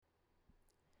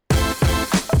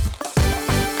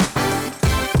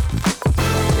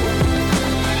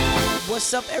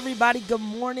What's up, everybody? Good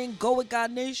morning. Go with God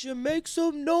Nation. Make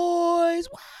some noise.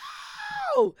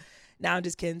 Wow. Now I'm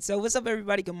just kidding. So, what's up,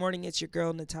 everybody? Good morning. It's your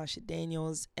girl, Natasha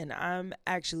Daniels, and I'm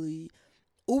actually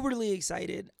uberly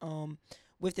excited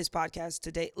with this podcast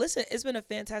today. Listen, it's been a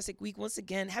fantastic week. Once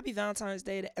again, happy Valentine's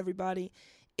Day to everybody.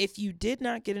 If you did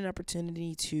not get an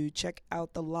opportunity to check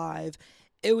out the live,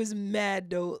 it was mad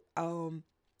dope.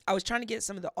 I was trying to get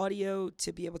some of the audio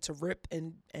to be able to rip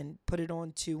and put it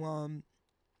on to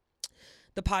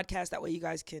the podcast. That way you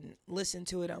guys can listen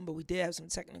to it. But we did have some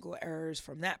technical errors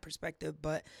from that perspective.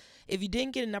 But if you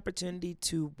didn't get an opportunity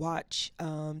to watch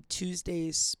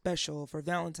Tuesday's special for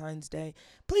Valentine's Day,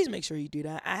 please make sure you do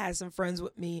that. I had some friends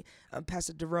with me,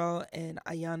 Pastor Darrell and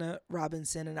Ayana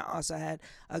Robinson, and I also had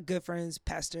good friends,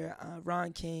 Pastor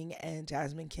Ron King and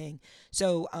Jasmine King.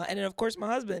 So, and then of course my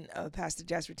husband, Pastor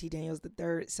Jasper T. Daniels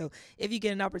III. So if you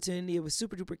get an opportunity, it was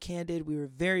super duper candid. We were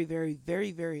very, very,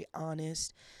 very, very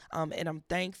honest. And I'm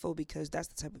thankful because that's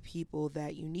the type of people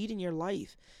that you need in your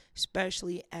life,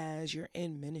 especially as you're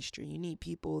in ministry. You need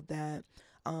people that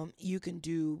you can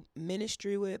do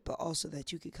ministry with, but also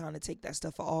that you can kind of take that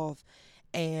stuff off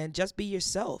and just be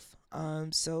yourself.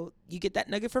 So you get that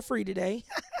nugget for free today.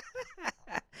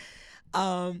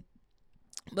 um,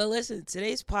 but listen,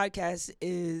 today's podcast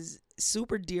is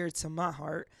super dear to my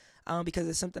heart because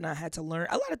it's something I had to learn.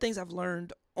 A lot of things I've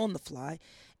learned on the fly.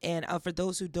 And for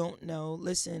those who don't know,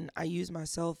 listen, I use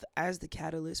myself as the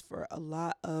catalyst for a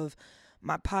lot of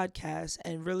my podcasts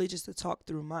and really just to talk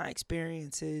through my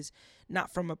experiences,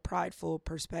 not from a prideful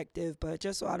perspective, but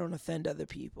just so I don't offend other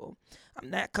people.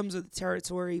 That comes with the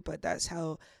territory, but that's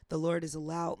how the Lord has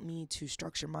allowed me to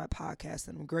structure my podcast,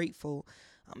 and I'm grateful.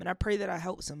 And I pray that I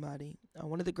help somebody.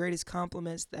 One of the greatest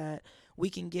compliments that we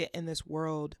can get in this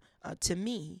world, to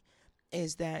me,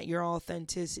 is that your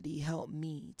authenticity helped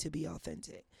me to be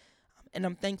authentic. And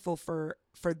I'm thankful for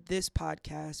this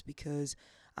podcast because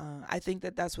I think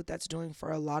that that's what that's doing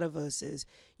for a lot of us is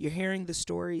you're hearing the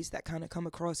stories that kind of come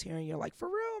across here and you're like, for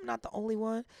real, I'm not the only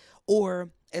one. Or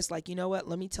it's like, you know what,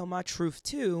 let me tell my truth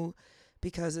too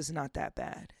because it's not that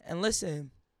bad. And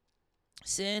listen,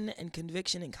 sin and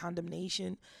conviction and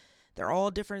condemnation, they're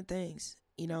all different things.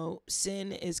 You know,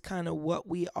 sin is kind of what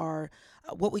we are,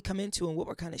 what we come into and what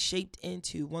we're kind of shaped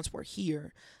into once we're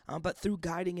here. But through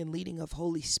guiding and leading of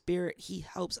Holy Spirit, He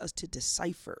helps us to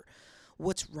decipher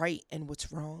what's right and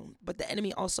what's wrong. But the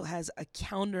enemy also has a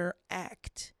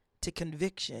counteract to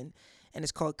conviction, and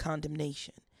it's called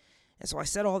condemnation. And so I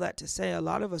said all that to say a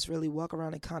lot of us really walk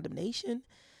around in condemnation,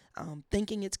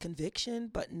 thinking it's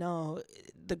conviction. But no,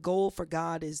 the goal for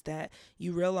God is that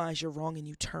you realize you're wrong and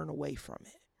you turn away from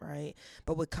it. Right?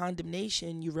 But with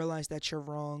condemnation, you realize that you're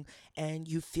wrong and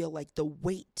you feel like the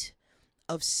weight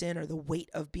of sin or the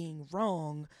weight of being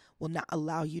wrong will not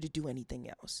allow you to do anything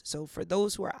else. So for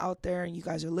those who are out there and you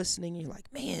guys are listening and you're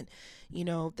like, man, you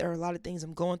know, there are a lot of things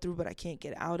I'm going through, but I can't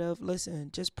get out of.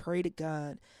 Listen, just pray to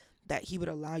God that He would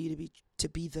allow you to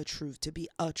be the truth, to be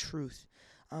a truth.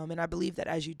 And I believe that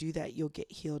as you do that, you'll get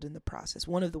healed in the process.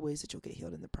 One of the ways that you'll get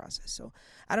healed in the process. So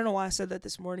I don't know why I said that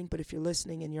this morning, but if you're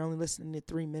listening and you're only listening to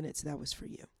 3 minutes, that was for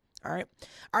you. All right.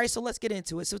 All right. So let's get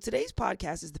into it. So today's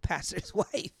podcast is The Pastor's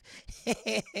Wife.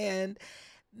 And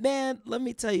man, let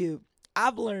me tell you,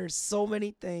 I've learned so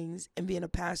many things in being a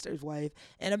pastor's wife,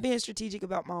 and I'm being strategic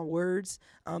about my words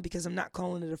because I'm not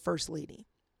calling it a first lady,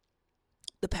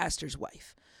 the pastor's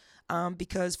wife.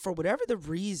 Because for whatever the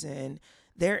reason,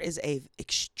 there is a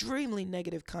extremely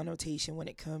negative connotation when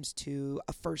it comes to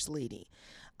a first lady.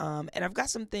 And I've got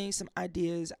some things, some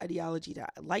ideas, ideology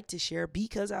that I'd like to share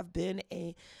because I've been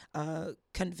a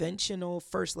conventional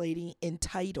first lady in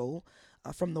title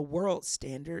from the world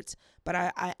standards. But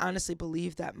I honestly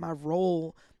believe that my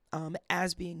role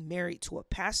as being married to a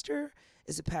pastor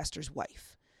is a pastor's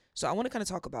wife. So I want to kind of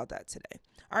talk about that today.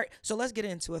 All right, so let's get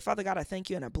into it. Father God, I thank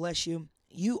you and I bless you.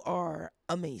 You are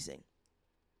amazing.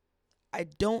 I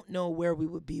don't know where we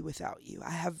would be without you.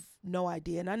 I have no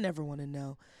idea, and I never want to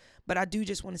know. But I do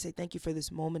just want to say thank you for this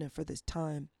moment and for this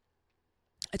time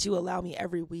that you allow me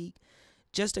every week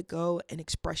just to go and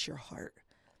express your heart.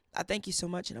 I thank you so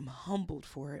much, and I'm humbled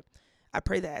for it. I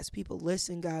pray that as people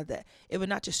listen, God, that it would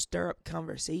not just stir up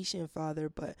conversation, Father,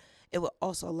 but it would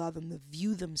also allow them to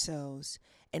view themselves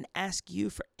and ask you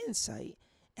for insight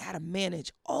and how to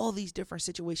manage all these different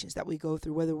situations that we go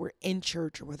through, whether we're in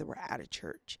church or whether we're out of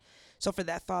church. So for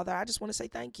that, Father, I just want to say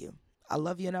thank you. I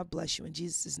love you and I bless you in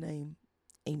Jesus' name.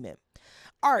 Amen.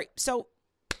 All right, so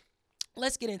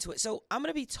let's get into it. So I'm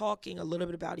going to be talking a little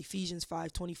bit about Ephesians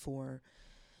 5:24,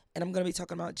 and I'm going to be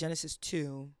talking about Genesis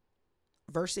 2,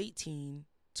 verse 18,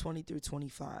 20 through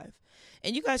 25.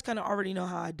 And you guys kind of already know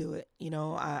how I do it. You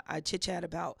know, I chit-chat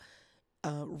about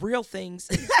real things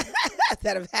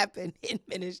that have happened in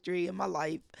ministry in my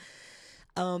life.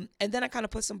 And then I kind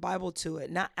of put some Bible to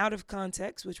it, not out of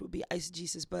context, which would be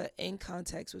eisegesis, but in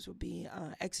context, which would be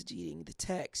exegeting the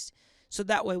text. So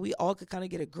that way we all could kind of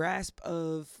get a grasp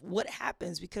of what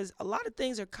happens, because a lot of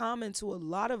things are common to a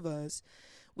lot of us.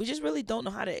 We just really don't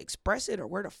know how to express it or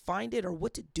where to find it or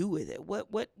what to do with it.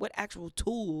 What actual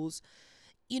tools,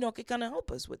 could kind of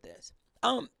help us with this.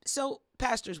 So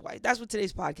pastor's wife, that's what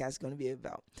today's podcast is going to be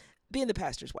about. Being the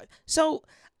pastor's wife. So,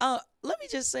 let me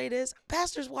just say this: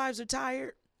 pastors' wives are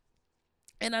tired.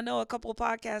 And I know a couple of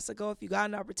podcasts ago, if you got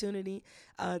an opportunity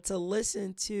to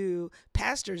listen to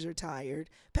Pastors Are Tired,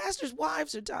 pastors'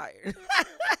 wives are tired.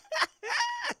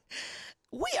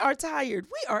 We are tired.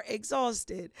 We are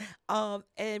exhausted.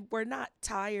 And we're not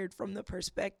tired from the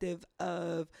perspective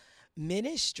of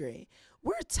ministry.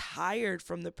 We're tired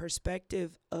from the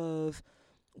perspective of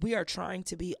we are trying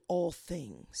to be all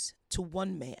things to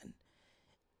one man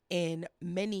in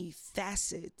many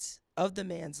facets of the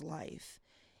man's life.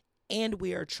 And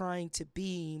we are trying to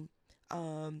be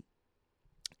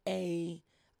a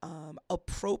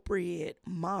appropriate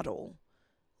model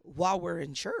while we're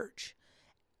in church,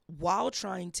 while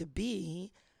trying to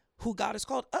be who God has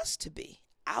called us to be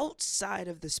outside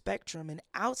of the spectrum and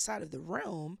outside of the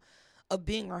realm of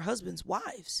being our husbands'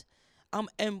 wives.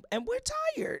 And we're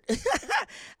tired.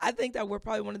 I think that we're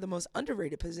probably one of the most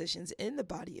underrated positions in the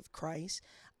body of Christ.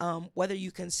 Whether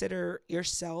you consider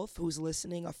yourself, who's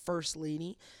listening, a first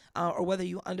lady, or whether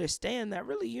you understand that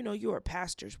really, you're a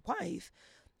pastor's wife,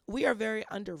 we are very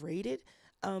underrated.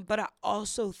 But I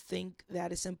also think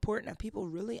that it's important that people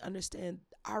really understand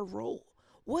our role.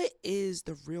 What is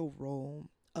the real role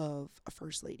of a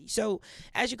first lady? So,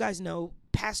 as you guys know,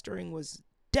 pastoring was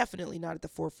definitely not at the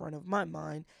forefront of my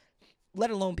mind, let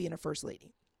alone being a first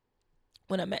lady.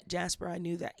 When I met Jasper, I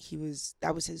knew that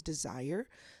that was his desire,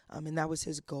 and that was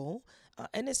his goal.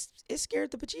 And it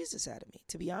scared the bejesus out of me,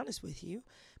 to be honest with you,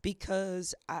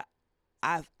 because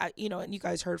and you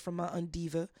guys heard from my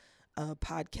Undiva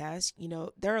podcast.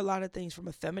 There are a lot of things from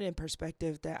a feminine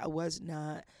perspective that I was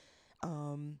not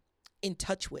in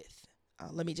touch with.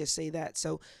 Let me just say that.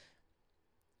 So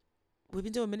we've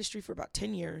been doing ministry for about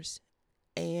 10 years,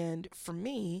 and for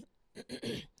me,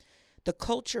 the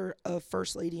culture of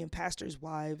first lady and pastors'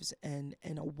 wives and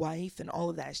a wife and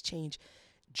all of that has changed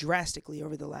drastically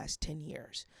over the last 10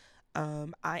 years.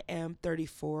 I am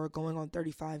 34, going on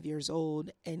 35 years old.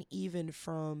 And even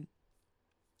from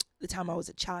the time I was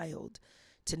a child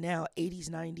to now, 80s,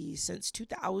 90s, since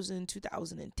 2000,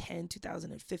 2010,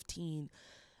 2015,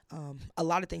 a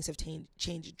lot of things have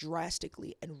changed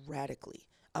drastically and radically.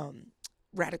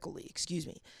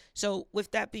 So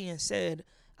with that being said,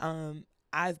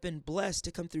 I've been blessed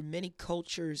to come through many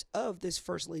cultures of this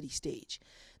first lady stage.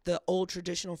 The old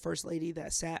traditional first lady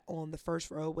that sat on the first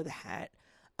row with a hat.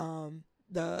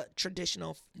 The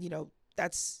traditional,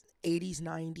 that's 80s,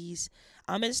 90s.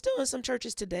 And still in some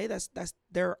churches today, that's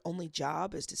their only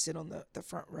job is to sit on the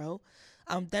front row.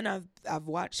 Then I've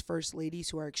watched first ladies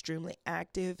who are extremely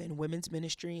active in women's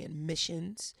ministry and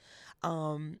missions.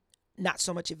 Not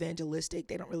so much evangelistic.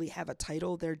 They don't really have a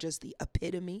title. They're just the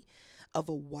epitome of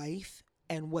a wife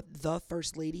and what the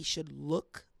first lady should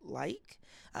look like,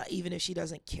 even if she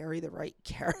doesn't carry the right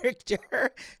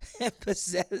character and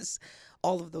possess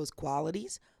all of those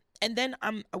qualities. And then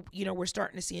we're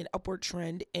starting to see an upward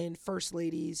trend in first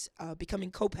ladies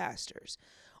becoming co-pastors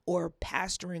or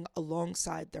pastoring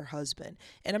alongside their husband.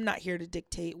 And I'm not here to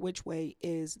dictate which way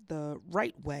is the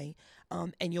right way,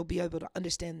 and you'll be able to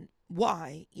understand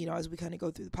why, as we kind of go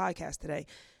through the podcast today.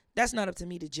 That's not up to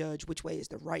me to judge which way is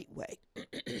the right way.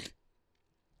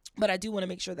 But I do want to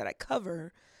make sure that I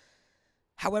cover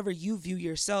however you view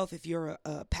yourself, if you're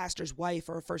a pastor's wife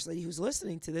or a first lady who's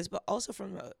listening to this, but also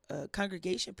from a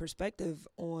congregation perspective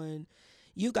on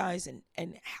you guys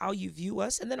and how you view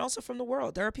us, and then also from the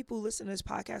world. There are people who listen to this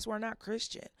podcast who are not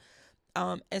Christian.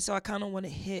 And so I kind of want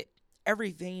to hit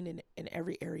every vein in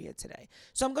every area today.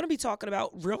 So I'm going to be talking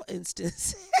about real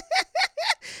instances.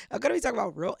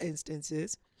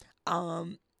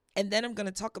 And then I'm going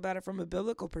to talk about it from a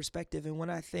biblical perspective and what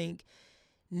I think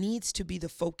needs to be the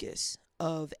focus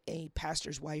of a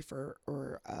pastor's wife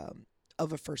or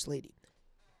of a first lady.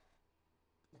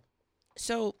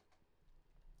 So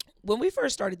when we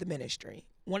first started the ministry,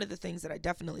 one of the things that I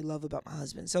definitely love about my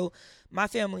husband, so my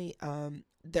family,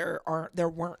 there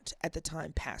weren't at the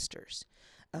time pastors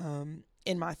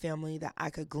in my family that I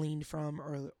could glean from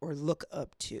or look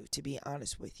up to be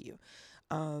honest with you.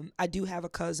 I do have a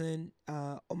cousin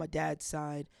on my dad's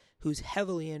side who's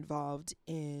heavily involved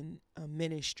in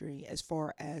ministry as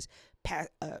far as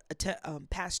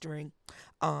pastoring,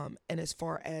 and as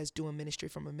far as doing ministry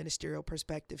from a ministerial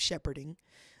perspective, shepherding,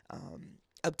 um,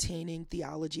 obtaining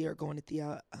theology or going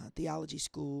to theology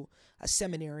school, a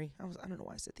seminary. I don't know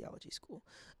why I said theology school,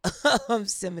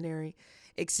 seminary,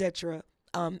 etc.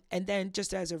 And then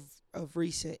just as of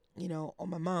recent, on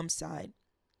my mom's side,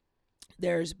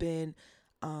 there's been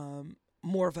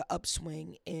more of an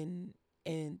upswing in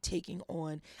taking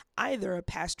on either a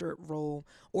pastorate role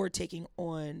or taking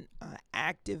on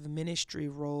active ministry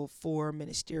role for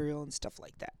ministerial and stuff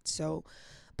like that. So,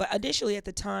 but initially at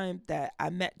the time that I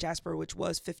met Jasper, which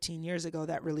was 15 years ago,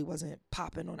 that really wasn't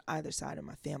popping on either side of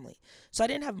my family. So I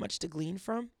didn't have much to glean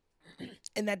from,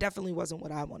 and that definitely wasn't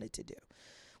what I wanted to do.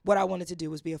 What I wanted to do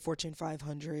was be a Fortune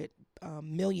 500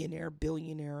 millionaire,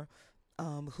 billionaire,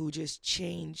 who just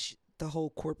changed the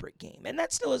whole corporate game. And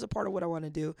that still is a part of what I want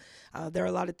to do. There are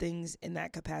a lot of things in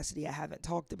that capacity I haven't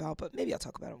talked about, but maybe I'll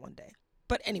talk about it one day.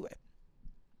 But anyway,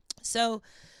 so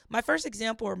my first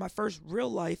example, or my first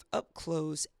real life up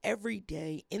close, every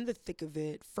day in the thick of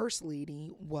it, first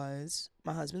lady was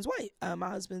my husband's wife, my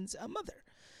husband's mother.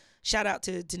 Shout out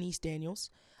to Denise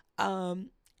Daniels.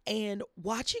 And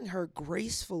watching her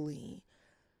gracefully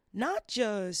not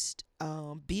just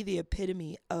be the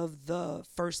epitome of the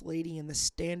first lady and the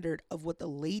standard of what the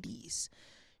ladies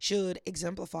should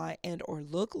exemplify and or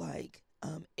look like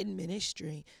in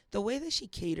ministry, the way that she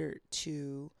catered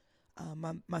to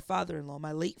my father-in-law,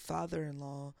 my late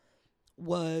father-in-law,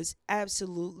 was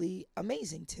absolutely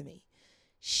amazing to me.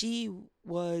 She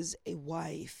was a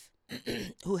wife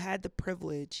who had the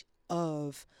privilege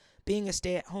of being a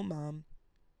stay-at-home mom,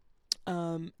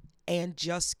 and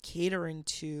just catering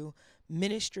to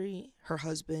ministry, her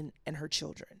husband, and her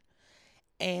children.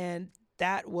 And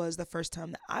that was the first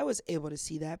time that I was able to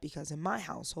see that, because in my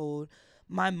household,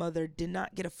 my mother did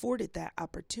not get afforded that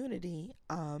opportunity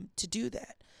to do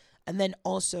that. And then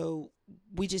also,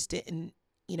 we just didn't,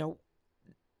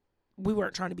 we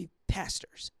weren't trying to be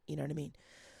pastors, you know what I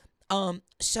mean?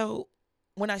 So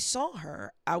when I saw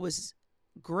her, I was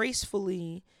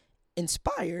gracefully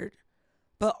inspired,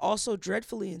 but also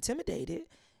dreadfully intimidated,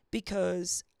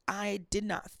 because I did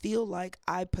not feel like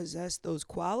I possessed those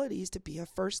qualities to be a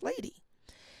first lady.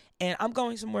 And I'm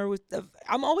always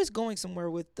going somewhere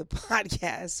with the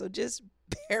podcast, so just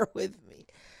bear with me.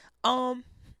 Um,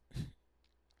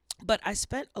 but I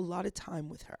spent a lot of time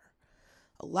with her,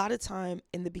 a lot of time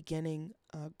in the beginning,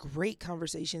 great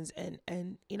conversations,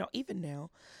 and even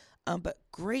now, but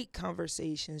great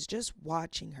conversations, just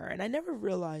watching her. And I never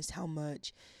realized how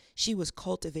much she was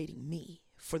cultivating me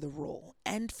for the role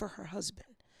and for her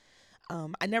husband.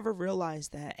 I never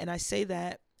realized that. And I say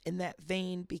that in that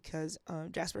vein because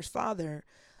Jasper's father,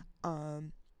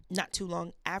 not too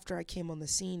long after I came on the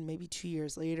scene, maybe 2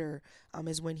 years later,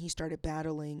 is when he started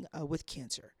battling with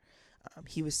cancer.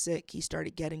 He was sick. He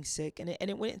started getting sick, and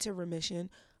it went into remission,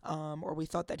 or we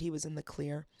thought that he was in the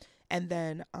clear. And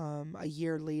then a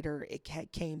year later, it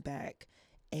came back,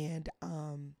 and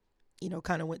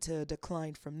kind of went to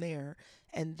decline from there.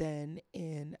 And then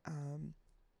in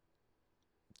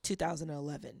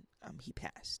 2011, he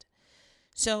passed.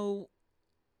 So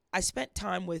I spent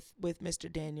time with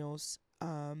Mr. Daniels,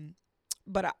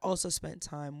 but I also spent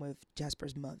time with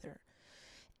Jasper's mother.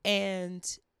 And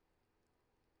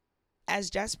as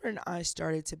Jasper and I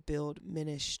started to build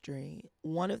ministry,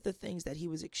 one of the things that he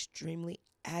was extremely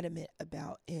adamant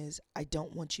about is, I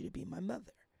don't want you to be my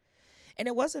mother. And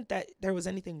it wasn't that there was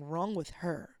anything wrong with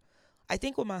her. I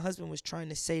think what my husband was trying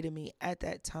to say to me at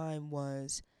that time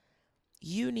was,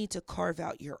 you need to carve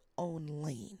out your own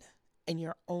lane and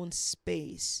your own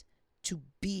space to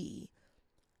be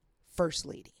first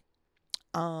lady.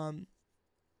 And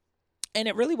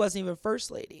it really wasn't even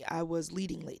first lady. I was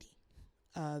leading lady.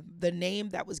 The name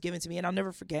that was given to me, and I'll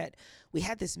never forget, we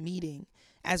had this meeting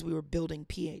as we were building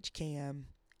PHKM,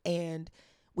 and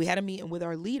we had a meeting with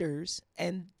our leaders,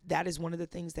 and that is one of the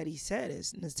things that he said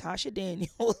is, Natasha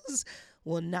Daniels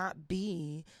will not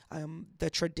be the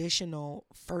traditional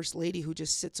first lady who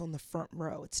just sits on the front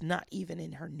row. It's not even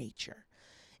in her nature.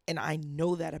 And I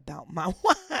know that about my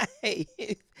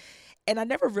wife. And I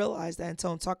never realized that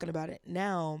until I'm talking about it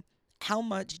now, how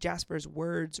much Jasper's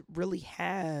words really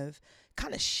have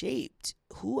kind of shaped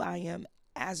who I am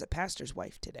as a pastor's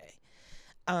wife today.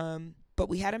 But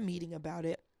we had a meeting about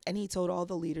it, and he told all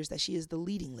the leaders that she is the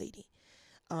leading lady.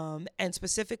 And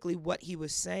specifically what he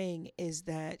was saying is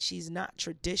that she's not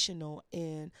traditional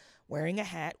in wearing a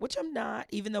hat, which I'm not,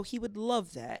 even though he would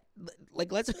love that.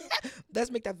 Like, let's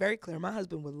make that very clear. My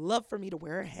husband would love for me to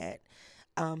wear a hat.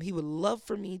 He would love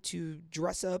for me to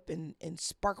dress up in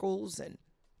sparkles and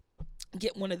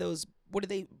get one of those, what are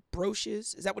they,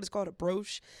 brooches? Is that what it's called? A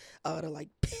brooch? To like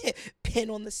pin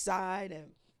on the side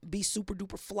and be super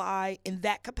duper fly in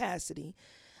that capacity.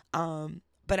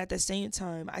 But at the same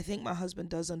time, I think my husband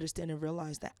does understand and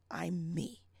realize that I'm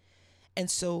me. And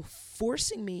so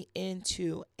forcing me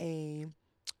into a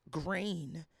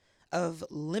grain of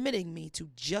limiting me to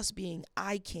just being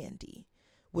eye candy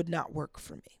would not work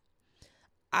for me.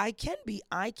 I can be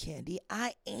eye candy.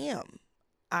 I am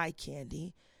eye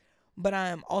candy, but I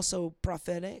am also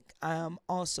prophetic. I am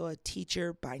also a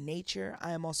teacher by nature.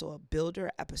 I am also a builder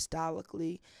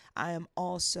apostolically. I am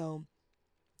also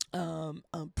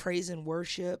praise and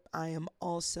worship. I am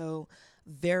also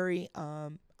very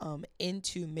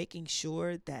into making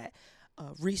sure that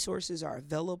resources are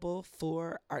available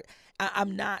for our.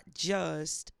 I'm not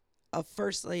just a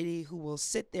first lady who will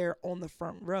sit there on the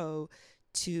front row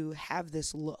to have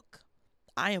this look.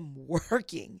 I am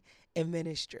working in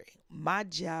ministry. My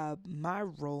job, my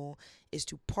role is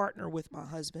to partner with my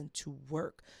husband to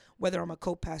work, whether I'm a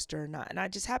co pastor or not. And I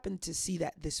just happened to see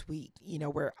that this week,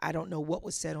 where I don't know what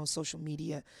was said on social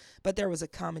media, but there was a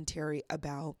commentary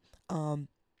about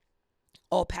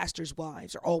all pastors'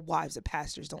 wives, or all wives of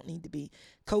pastors don't need to be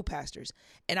co pastors.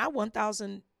 And I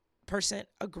 1000%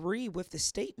 agree with the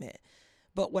statement.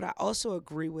 But what I also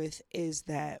agree with is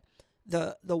that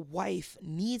the wife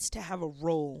needs to have a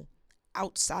role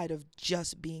outside of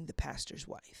just being the pastor's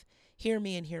wife. Hear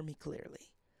me and hear me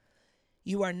clearly.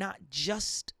 You are not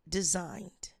just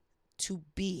designed to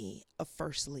be a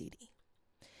first lady.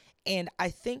 And I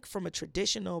think from a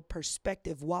traditional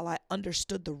perspective, while I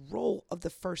understood the role of the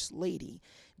first lady,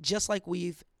 just like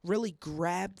we've really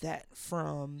grabbed that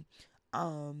from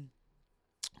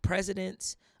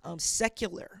presidents,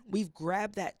 secular, we've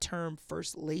grabbed that term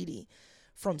first lady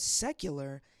from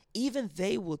secular. Even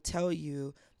they will tell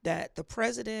you that the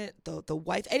president, the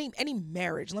wife, any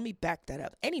marriage, let me back that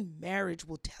up. Any marriage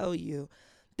will tell you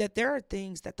that there are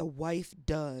things that the wife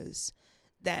does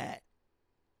that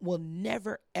will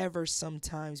never ever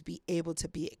sometimes be able to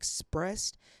be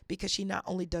expressed, because she not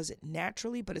only does it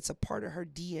naturally, but it's a part of her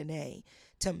DNA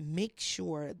to make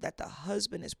sure that the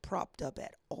husband is propped up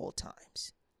at all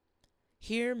times.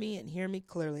 Hear me and hear me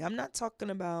clearly. I'm not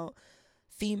talking about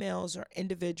females or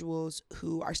individuals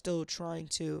who are still trying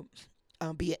to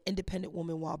be an independent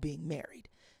woman while being married.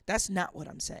 That's not what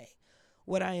I'm saying.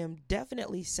 What I am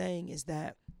definitely saying is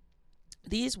that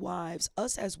these wives,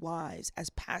 us as wives, as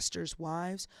pastors'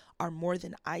 wives, are more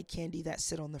than eye candy that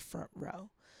sit on the front row.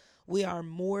 We are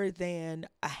more than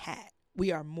a hat.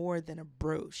 We are more than a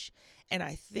brooch. And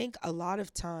I think a lot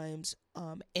of times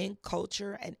in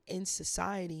culture and in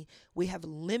society, we have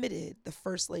limited the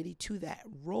first lady to that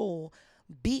role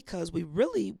because we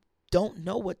really don't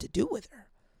know what to do with her.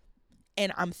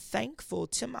 And I'm thankful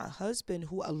to my husband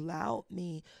who allowed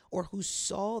me, or who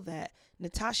saw that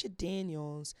Natasha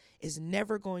Daniels is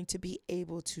never going to be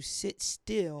able to sit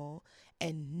still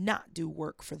and not do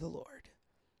work for the Lord.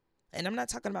 And I'm not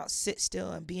talking about sit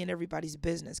still and be in everybody's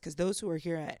business, because those who are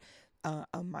here at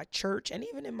my church and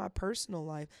even in my personal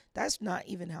life, that's not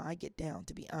even how I get down,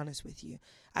 to be honest with you.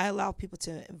 I allow people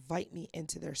to invite me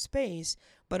into their space,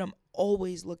 but I'm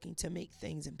always looking to make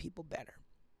things and people better.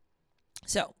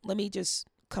 So let me just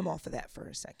come off of that for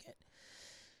a second.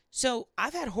 So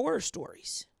I've had horror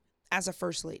stories as a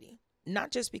first lady,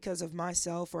 not just because of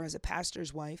myself or as a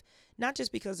pastor's wife, not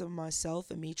just because of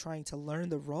myself and me trying to learn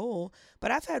the role,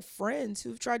 but I've had friends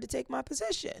who've tried to take my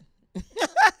position.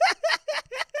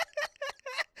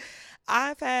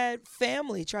 I've had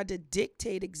family try to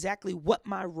dictate exactly what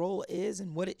my role is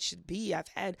and what it should be. I've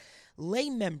had lay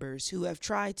members who have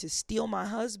tried to steal my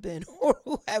husband or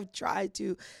who have tried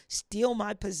to steal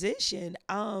my position.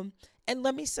 And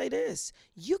let me say this,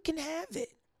 you can have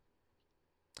it.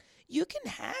 You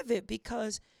can have it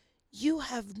because you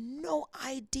have no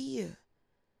idea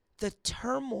the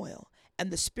turmoil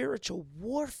and the spiritual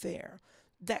warfare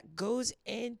that goes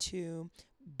into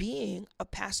being a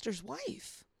pastor's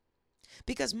wife.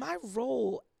 Because my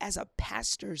role as a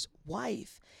pastor's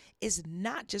wife is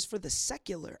not just for the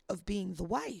secular of being the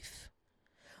wife.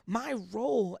 My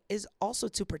role is also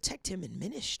to protect him in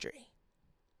ministry.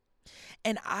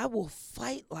 And I will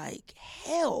fight like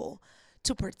hell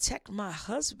to protect my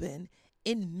husband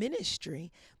in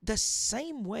ministry the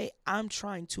same way I'm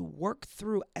trying to work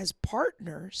through as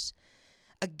partners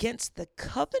against the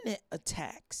covenant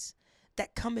attacks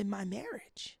that come in my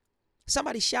marriage.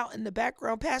 Somebody shout in the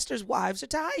background, pastors' wives are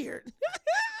tired.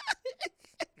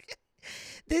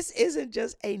 This isn't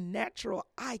just a natural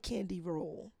eye candy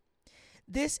role.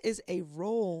 This is a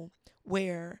role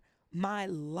where my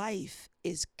life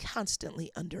is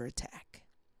constantly under attack.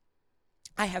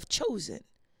 I have chosen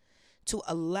to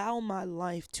allow my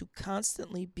life to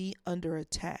constantly be under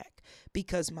attack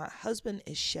because my husband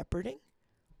is shepherding,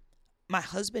 my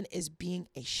husband is being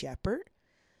a shepherd,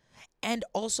 and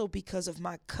also because of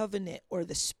my covenant or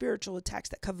the spiritual attacks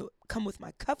that come with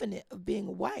my covenant of being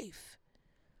a wife.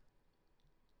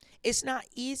 It's not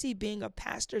easy being a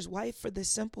pastor's wife for the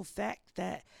simple fact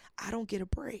that I don't get a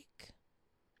break.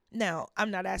 Now, I'm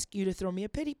not asking you to throw me a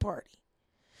pity party,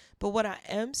 but what I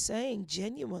am saying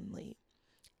genuinely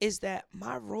is that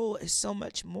my role is so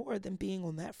much more than being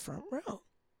on that front row.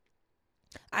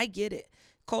 I get it.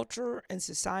 Culture and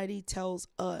society tells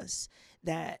us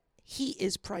that he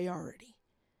is priority.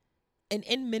 And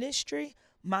in ministry,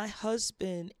 my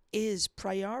husband is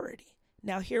priority.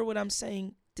 Now, hear what I'm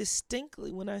saying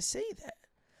distinctly when I say that.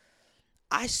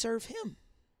 I serve him.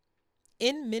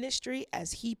 In ministry,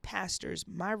 as he pastors,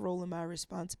 my role and my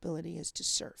responsibility is to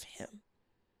serve him.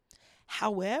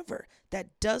 However,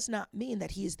 that does not mean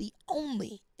that he is the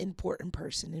only important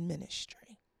person in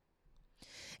ministry.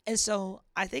 And so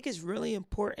I think it's really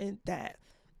important that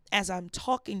as I'm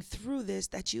talking through this,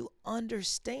 that you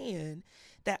understand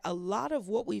that a lot of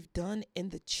what we've done in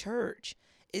the church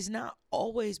is not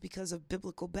always because of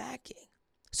biblical backing.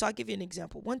 So I'll give you an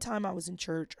example. One time I was in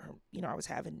church, or, I was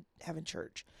having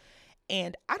church,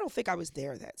 and I don't think I was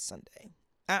there that Sunday.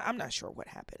 I'm not sure what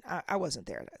happened. I wasn't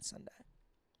there that Sunday.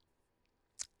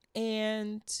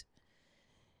 And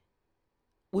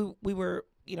we were,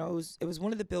 it was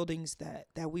one of the buildings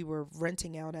that we were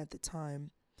renting out at the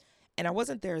time. And I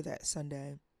wasn't there that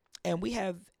Sunday. And we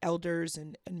have elders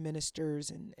and ministers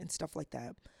and stuff like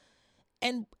that.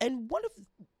 And one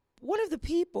of the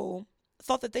people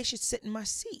thought that they should sit in my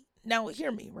seat. Now,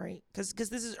 hear me, right? Because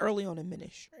this is early on in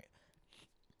ministry.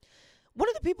 One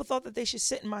of the people thought that they should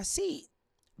sit in my seat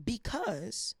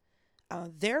because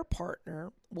their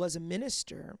partner was a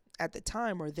minister at the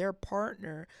time, or their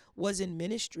partner was in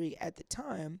ministry at the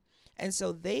time. And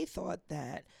so they thought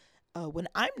that when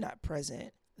I'm not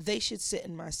present, they should sit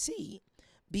in my seat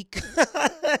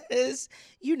because,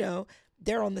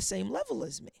 they're on the same level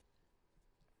as me.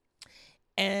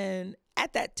 And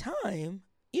at that time,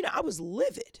 I was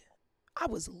livid.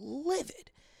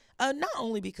 Not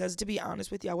only because, to be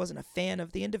honest with you, I wasn't a fan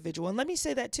of the individual. And let me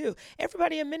say that too.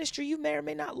 Everybody in ministry you may or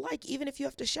may not like, even if you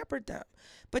have to shepherd them.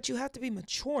 But you have to be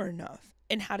mature enough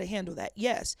in how to handle that.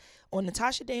 Yes, on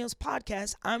Natasha Daniels'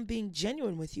 podcast, I'm being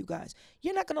genuine with you guys.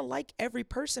 You're not going to like every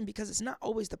person because it's not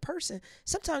always the person.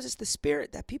 Sometimes it's the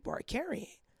spirit that people are carrying.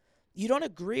 You don't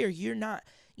agree, or you're not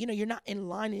in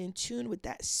line and in tune with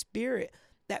that spirit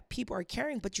that people are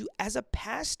carrying. But you, as a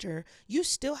pastor, you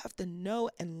still have to know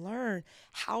and learn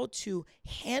how to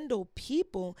handle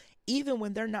people even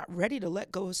when they're not ready to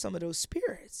let go of some of those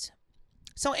spirits.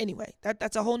 So anyway,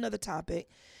 that's a whole nother topic.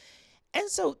 And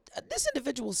so this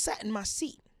individual sat in my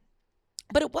seat.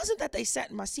 But it wasn't that they sat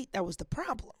in my seat that was the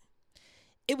problem.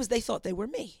 It was they thought they were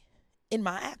me in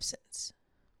my absence.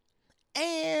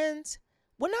 And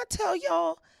when I tell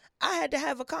y'all I had to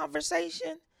have a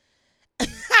conversation,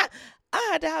 I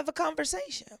had to have a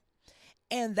conversation.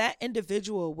 And that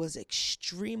individual was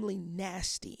extremely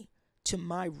nasty to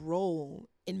my role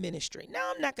in ministry. Now,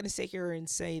 I'm not going to sit here and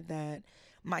say that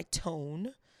my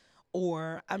tone,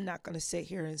 or I'm not going to sit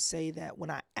here and say that when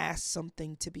I ask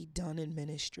something to be done in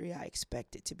ministry, I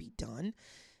expect it to be done,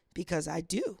 because I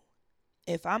do.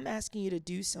 If I'm asking you to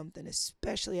do something,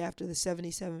 especially after the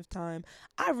 77th time,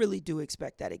 I really do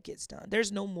expect that it gets done.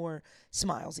 There's no more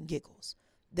smiles and giggles.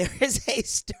 There is a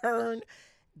stern,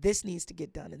 this needs to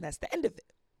get done, and that's the end of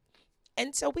it.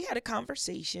 And so we had a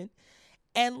conversation,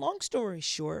 and long story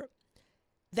short,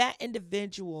 that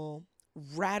individual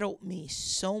rattled me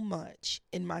so much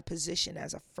in my position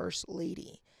as a first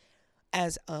lady,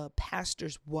 as a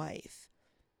pastor's wife,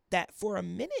 that for a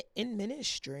minute in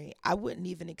ministry, I wouldn't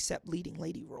even accept leading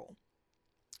lady role.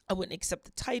 I wouldn't accept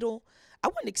the title. I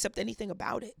wouldn't accept anything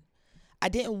about it. I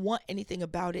didn't want anything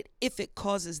about it if it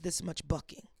causes this much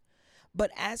bucking. But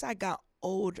as I got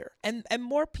older and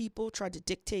more people tried to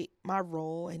dictate my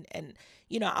role and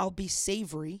I'll be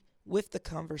savory with the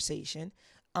conversation,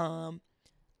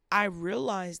 I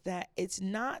realized that it's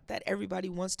not that everybody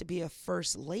wants to be a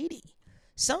first lady.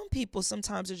 Some people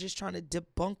sometimes are just trying to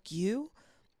debunk you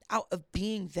out of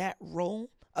being that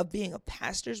role, of being a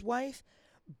pastor's wife,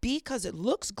 because it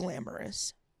looks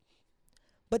glamorous.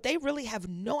 But they really have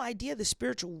no idea the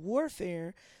spiritual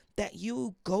warfare that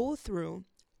you go through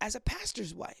as a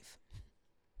pastor's wife.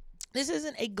 This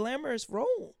isn't a glamorous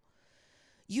role.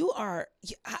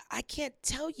 I can't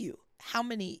tell you how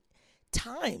many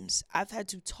times I've had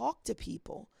to talk to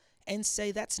people and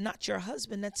say, that's not your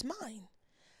husband, that's mine.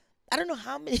 I don't know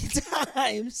how many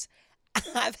times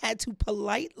I've had to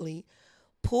politely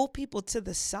pull people to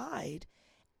the side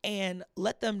and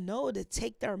let them know to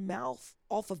take their mouth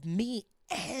off of me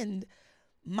and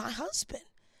my husband.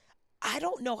 I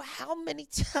don't know how many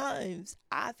times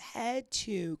I've had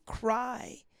to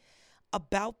cry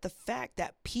about the fact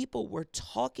that people were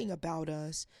talking about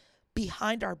us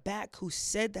behind our back, who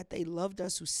said that they loved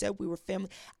us, who said we were family.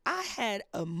 I had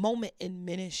a moment in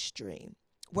ministry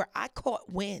where I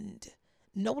caught wind,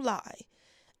 no lie.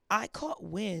 I caught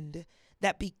wind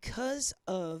that because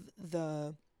of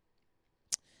um,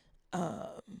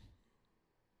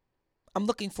 I'm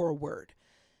looking for a word,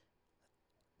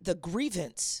 the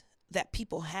grievance that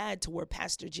people had toward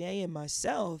Pastor Jay and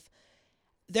myself,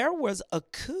 there was a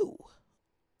coup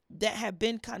that had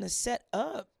been kind of set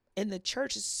up in the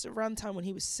church. It's around the time when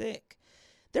he was sick.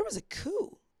 There was a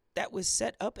coup that was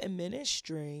set up in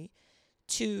ministry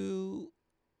to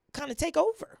kind of take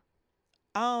over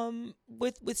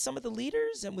with some of the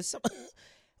leaders and with some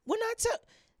when I tell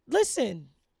listen,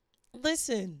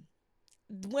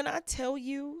 when I tell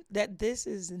you that this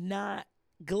is not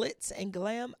glitz and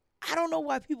glam, I don't know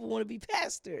why people want to be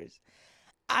pastors.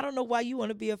 I don't know why you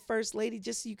want to be a first lady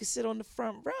just so you can sit on the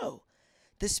front row.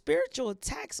 The spiritual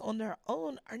attacks on their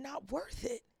own are not worth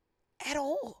it at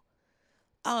all.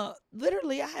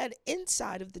 Literally, I had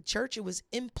inside of the church, it was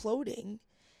imploding,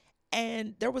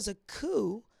 and there was a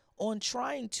coup on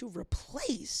trying to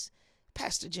replace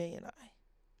Pastor Jay and I.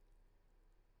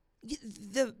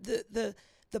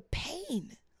 The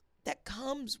pain that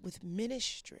comes with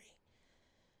ministry.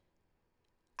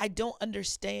 I don't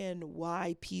understand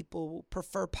why people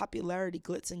prefer popularity,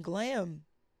 glitz, and glam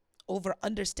over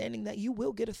understanding that you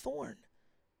will get a thorn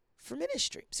for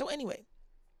ministry. So anyway,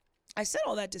 I said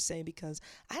all that to say because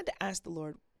I had to ask the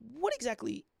Lord, what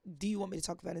exactly do you want me to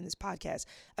talk about in this podcast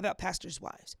about pastors'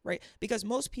 wives, right? Because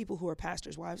most people who are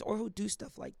pastors' wives or who do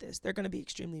stuff like this, they're going to be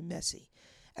extremely messy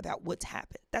about what's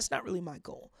happened. That's not really my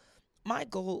goal. My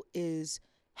goal is,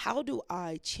 how do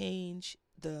I change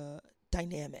the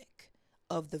dynamic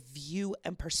of the view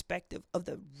and perspective of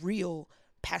the real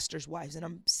pastors' wives? And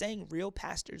I'm saying real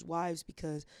pastors' wives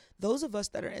because those of us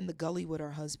that are in the gully with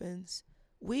our husbands,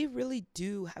 we really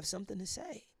do have something to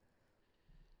say.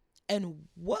 And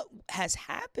what has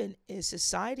happened is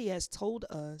society has told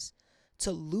us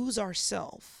to lose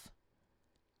ourselves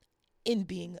in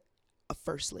being a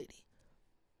first lady.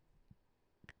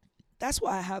 That's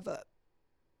why I have a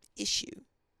issue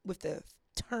with the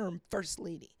term first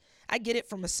lady. I get it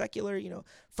from a secular,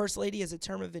 first lady is a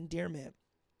term of endearment.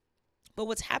 But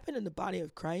what's happened in the body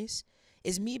of Christ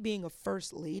is me being a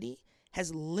first lady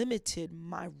has limited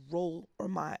my role or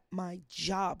my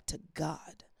job to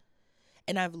God.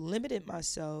 And I've limited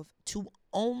myself to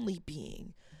only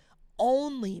being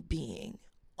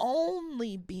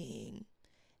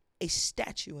a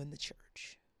statue in the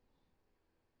church.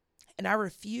 And I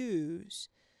refuse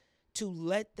to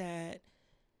let that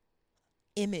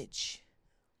image,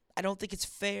 I don't think it's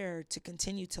fair to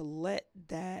continue to let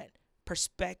that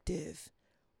perspective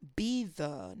be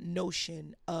the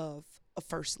notion of a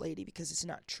first lady, because it's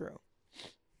not true.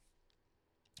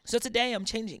 So today I'm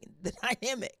changing the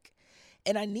dynamic.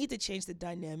 And I need to change the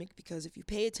dynamic because if you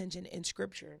pay attention in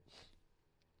scripture,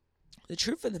 the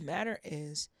truth of the matter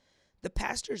is the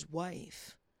pastor's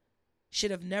wife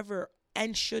should have never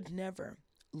and should never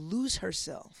lose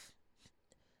herself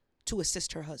to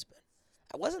assist her husband.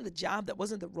 That wasn't the job. That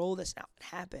wasn't the role. That's not what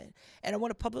happened. And I want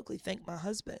to publicly thank my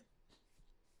husband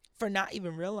for not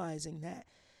even realizing that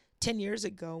 10 years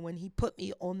ago when he put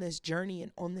me on this journey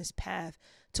and on this path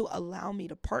to allow me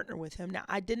to partner with him. Now,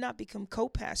 I did not become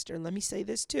co-pastor. Let me say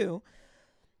this too.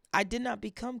 I did not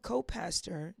become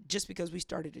co-pastor just because we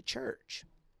started a church.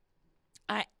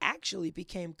 I actually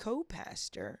became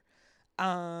co-pastor. What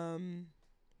are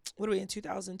we in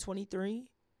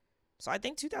 2023? So I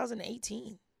think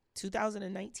 2019,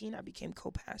 I became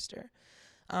co-pastor.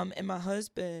 And my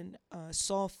husband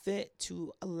saw fit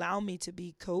to allow me to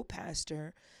be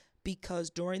co-pastor because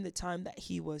during the time that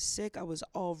he was sick, I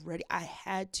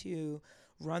had to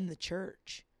run the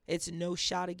church. It's no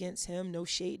shot against him, no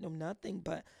shade, no nothing,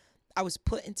 but I was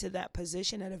put into that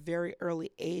position at a very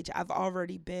early age. I've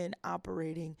already been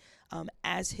operating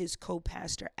as his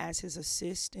co-pastor, as his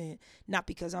assistant, not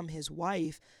because I'm his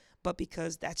wife, but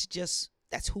because that's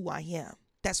who I am.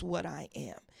 That's what I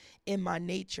am. In my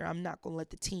nature, I'm not going to let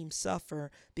the team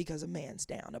suffer because a man's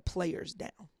down, a player's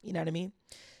down. You know what I mean?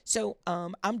 So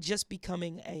I'm just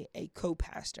becoming a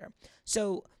co-pastor.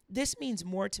 So this means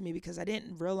more to me because I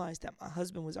didn't realize that my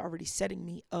husband was already setting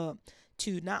me up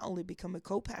to not only become a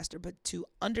co-pastor, but to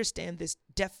understand this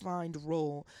defined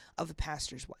role of a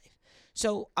pastor's wife.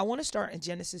 So I want to start in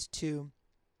Genesis 2.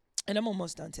 and I'm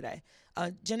almost done today.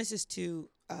 Genesis 2,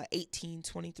 18,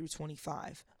 20 through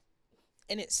 25.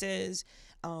 And it says,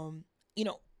 um, you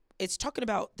know, it's talking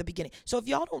about the beginning. So if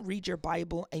y'all don't read your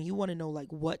Bible and you want to know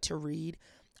like what to read,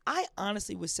 I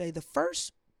honestly would say the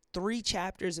first 3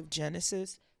 chapters of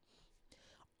Genesis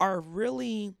are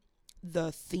really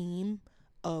the theme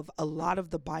of a lot of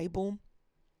the Bible.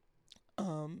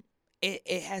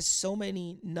 It has so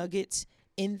many nuggets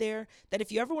in there that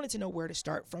if you ever wanted to know where to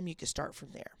start from, you could start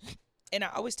from there. And I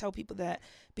always tell people that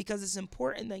because it's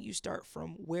important that you start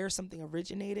from where something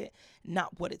originated,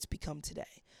 not what it's become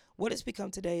today. What it's become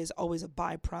today is always a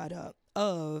byproduct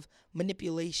of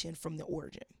manipulation from the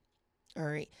origin. All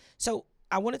right. So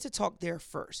I wanted to talk there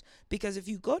first because if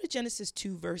you go to Genesis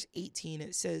 2, verse 18,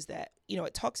 it says that,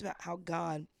 it talks about how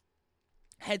God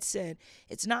had said,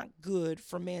 it's not good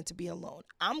for man to be alone.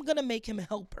 I'm going to make him a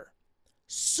helper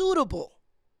suitable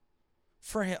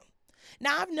for him.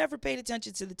 Now, I've never paid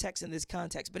attention to the text in this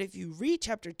context, but if you read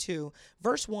chapter 2,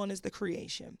 verse 1 is the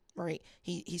creation, right?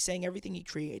 He's saying everything he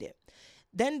created.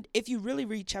 Then if you really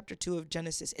read chapter 2 of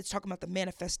Genesis, it's talking about the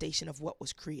manifestation of what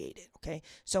was created, okay?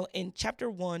 So in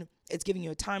chapter 1, it's giving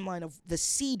you a timeline of the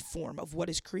seed form of what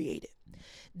is created.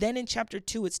 Then in chapter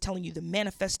 2, it's telling you the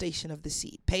manifestation of the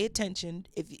seed. Pay attention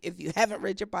if you haven't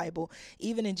read your Bible.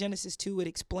 Even in Genesis 2, it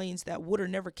explains that water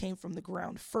never came from the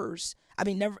ground first.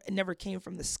 It never came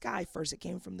from the sky first. It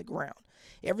came from the ground.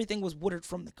 Everything was watered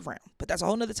from the ground. But that's a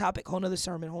whole nother topic, whole nother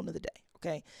sermon, whole nother day,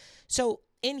 okay? So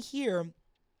in here,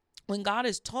 when God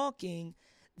is talking,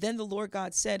 then the Lord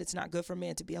God said, it's not good for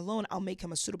man to be alone. I'll make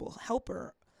him a suitable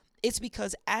helper. It's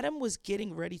because Adam was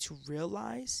getting ready to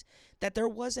realize that there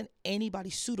wasn't anybody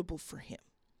suitable for him.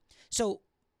 So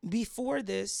before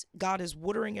this, God is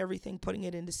watering everything, putting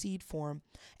it into seed form,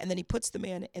 and then he puts the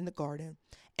man in the garden,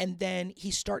 and then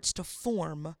he starts to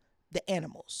form the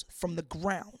animals from the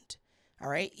ground. All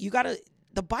right.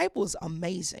 The Bible is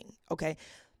amazing. Okay.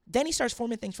 Then he starts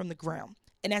forming things from the ground.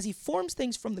 And as he forms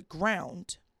things from the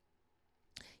ground,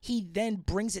 he then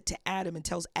brings it to Adam and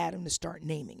tells Adam to start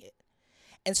naming it.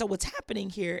 And so what's happening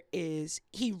here is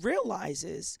he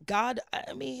realizes God,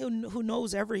 who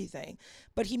knows everything,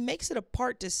 but he makes it a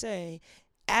part to say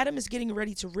Adam is getting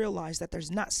ready to realize that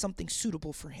there's not something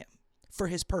suitable for him, for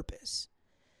his purpose.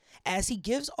 As he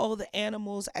gives all the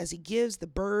animals, as he gives the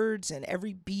birds and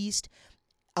every beast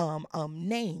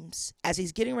names, as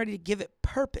he's getting ready to give it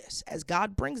purpose, as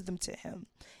God brings them to him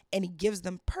and he gives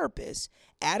them purpose,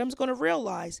 Adam's going to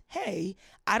realize, hey,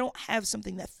 I don't have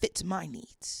something that fits my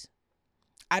needs.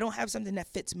 I don't have something that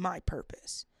fits my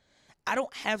purpose. I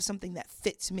don't have something that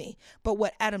fits me. But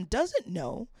what Adam doesn't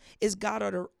know is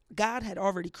God had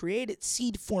already created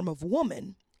seed form of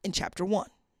woman in chapter 1.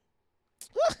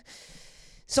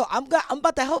 So I'm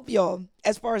about to help y'all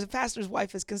as far as a pastor's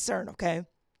wife is concerned, okay?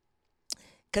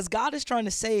 Because God is trying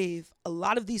to save a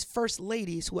lot of these first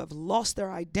ladies who have lost their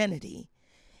identity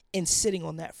in sitting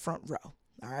on that front row.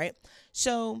 All right.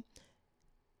 So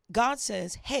God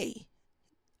says, hey,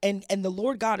 and the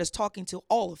Lord God is talking to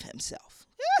all of himself.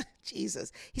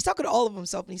 Jesus. He's talking to all of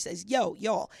himself and he says,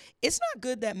 y'all, it's not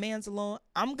good that man's alone.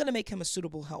 I'm going to make him a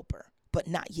suitable helper, but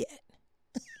not yet.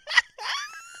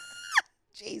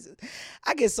 Jesus.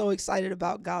 I get so excited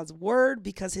about God's word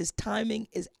because his timing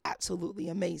is absolutely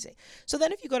amazing. So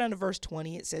then if you go down to verse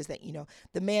 20, it says that,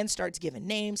 the man starts giving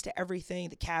names to everything,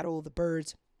 the cattle, the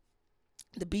birds,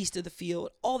 the beast of the field,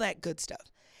 all that good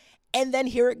stuff. And then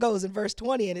here it goes in verse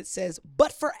 20 and it says,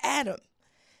 but for Adam,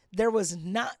 there was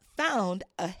not found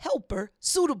a helper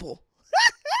suitable.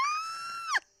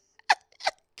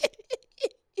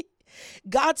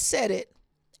 God said it.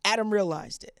 Adam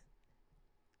realized it.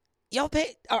 Y'all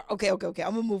pay? Okay.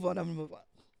 I'm going to move on.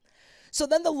 So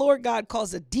then the Lord God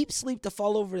caused a deep sleep to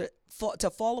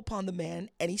fall upon the man,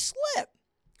 and he slept.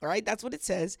 All right, that's what it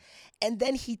says. And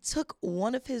then he took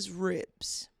one of his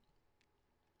ribs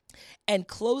and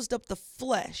closed up the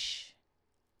flesh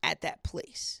at that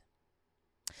place.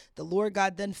 The Lord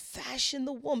God then fashioned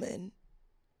the woman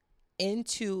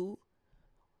into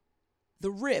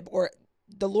the rib, or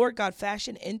the Lord God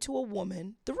fashioned into a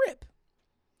woman the rib,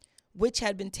 which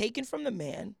had been taken from the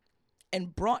man,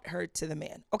 and brought her to the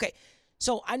man. Okay,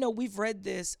 so I know we've read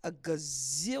this a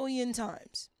gazillion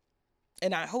times,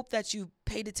 and I hope that you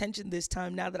paid attention this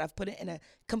time now that I've put it in a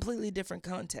completely different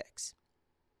context.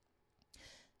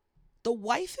 The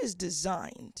wife is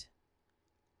designed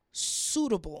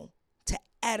suitable to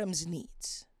Adam's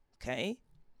needs, okay?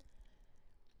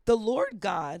 The Lord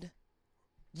God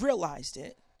realized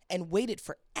it and waited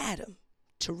for Adam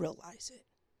to realize it.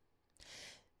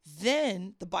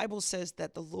 Then the Bible says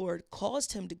that the Lord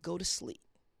caused him to go to sleep,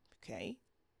 okay,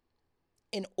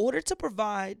 in order to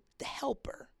provide the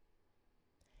helper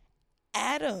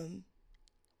Adam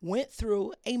went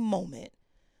through a moment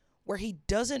where he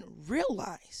doesn't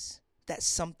realize that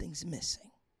something's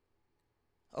missing.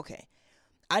 Okay,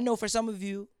 I know for some of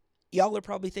you, y'all are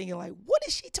probably thinking like, what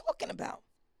is she talking about?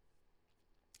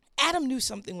 Adam knew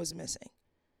something was missing,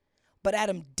 but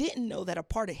Adam didn't know that a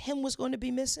part of him was going to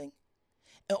be missing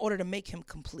in order to make him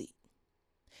complete,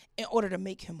 in order to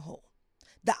make him whole.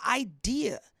 The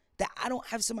idea that I don't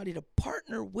have somebody to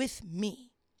partner with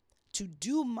me to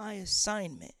do my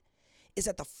assignment is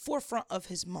at the forefront of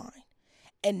his mind.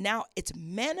 And now it's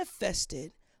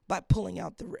manifested by pulling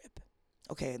out the rib.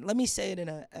 Okay, let me say it in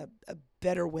a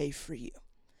better way for you.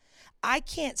 I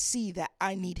can't see that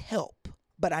I need help,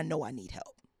 but I know I need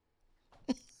help.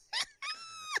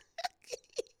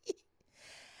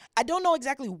 I don't know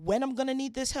exactly when I'm going to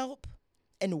need this help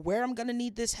and where I'm going to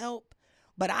need this help,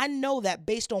 but I know that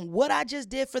based on what I just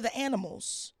did for the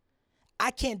animals,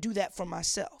 I can't do that for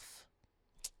myself.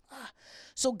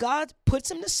 So God puts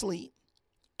him to sleep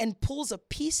and pulls a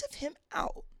piece of him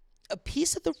out, a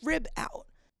piece of the rib out,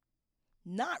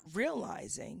 not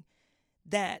realizing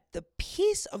that the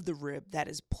piece of the rib that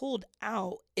is pulled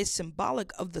out is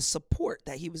symbolic of the support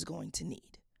that he was going to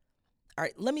need. All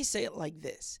right, let me say it like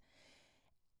this.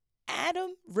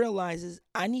 Adam realizes,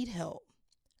 I need help.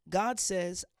 God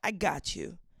says, I got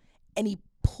you. And he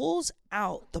pulls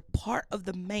out the part of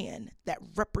the man that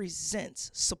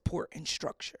represents support and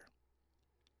structure.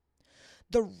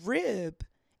 The rib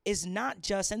is not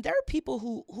just, and there are people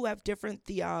who have different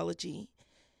theology,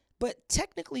 but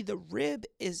technically the rib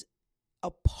is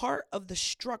a part of the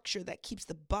structure that keeps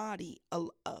the body a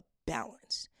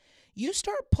balance. You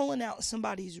start pulling out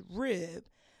somebody's rib,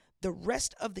 the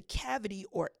rest of the cavity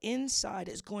or inside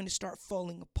is going to start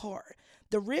falling apart.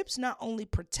 The ribs not only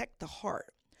protect the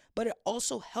heart, but it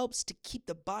also helps to keep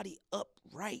the body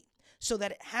upright so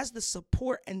that it has the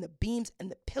support and the beams and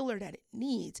the pillar that it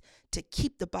needs to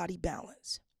keep the body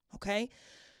balanced. Okay?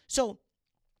 So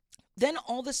then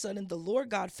all of a sudden, the Lord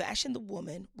God fashioned the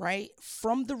woman, right,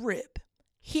 from the rib.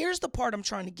 Here's the part I'm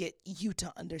trying to get you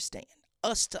to understand,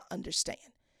 us to understand,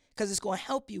 because it's going to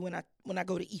help you when I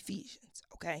go to Ephesians,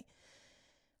 okay?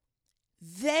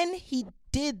 Then he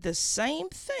did the same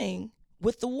thing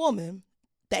with the woman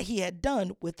that he had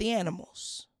done with the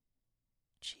animals.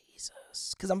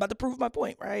 Jesus, because I'm about to prove my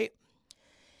point, right?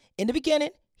 In the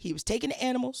beginning, he was taking the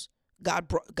animals.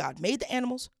 God made the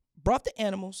animals, brought the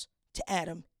animals to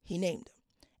Adam. He named them.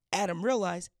 Adam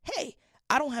realized, hey,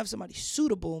 I don't have somebody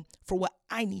suitable for what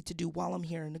I need to do while I'm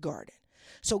here in the garden.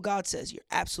 So God says, you're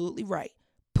absolutely right.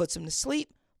 Puts him to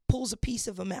sleep, pulls a piece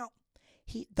of him out.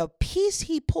 The piece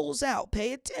he pulls out,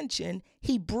 pay attention,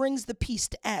 he brings the piece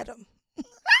to Adam.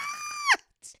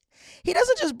 He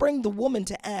doesn't just bring the woman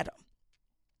to Adam.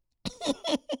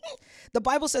 The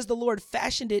Bible says the Lord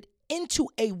fashioned it into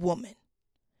a woman.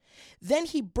 Then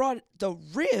he brought the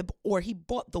rib, or he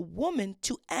brought the woman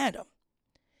to Adam.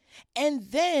 And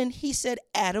then he said,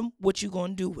 Adam, what you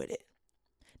gonna do with it?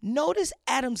 Notice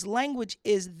Adam's language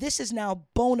is, this is now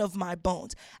bone of my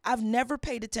bones. I've never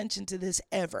paid attention to this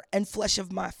ever. And flesh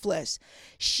of my flesh.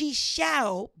 She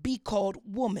shall be called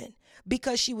woman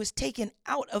because she was taken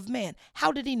out of man.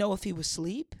 How did he know if he was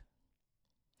asleep?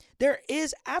 There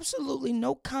is absolutely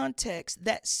no context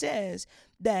that says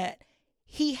that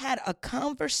he had a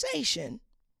conversation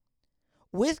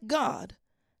with God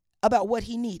about what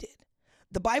he needed.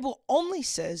 The Bible only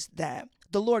says that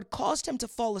the Lord caused him to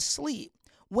fall asleep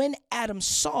when Adam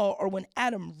saw, or when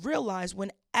Adam realized,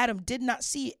 when Adam did not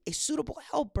see a suitable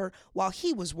helper while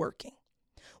he was working.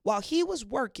 While he was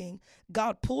working,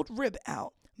 God pulled rib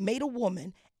out, made a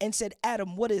woman, and said,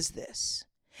 Adam, what is this?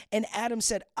 And Adam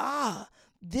said,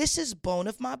 this is bone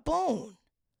of my bone.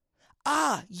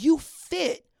 You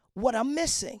fit what I'm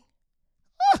missing.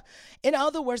 In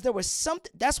other words, there was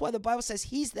something. That's why the Bible says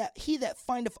he that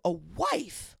findeth a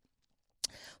wife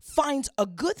finds a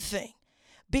good thing,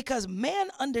 because man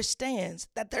understands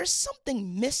that there's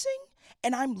something missing,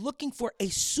 and I'm looking for a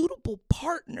suitable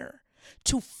partner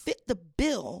to fit the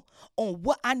bill on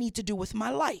what I need to do with my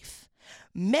life.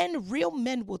 Real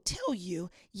men will tell you,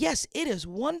 yes, it is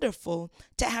wonderful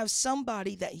to have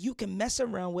somebody that you can mess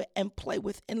around with and play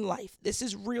with in life. This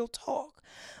is real talk.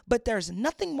 But there's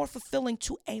nothing more fulfilling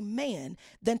to a man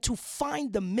than to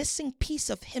find the missing piece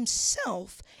of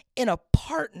himself in a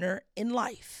partner in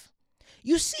life.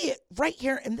 You see it right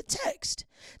here in the text.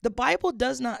 The Bible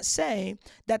does not say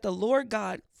that the Lord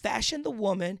God fashioned the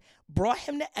woman, brought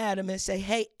him to Adam and say,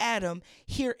 hey, Adam,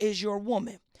 here is your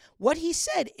woman. What he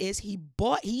said is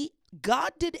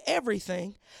God did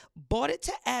everything, brought it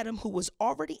to Adam, who was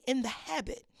already in the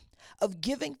habit of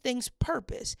giving things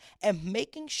purpose and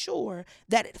making sure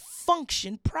that it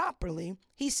functioned properly,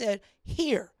 he said,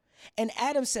 here. And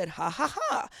Adam said, ha ha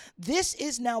ha, this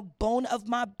is now bone of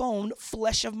my bone,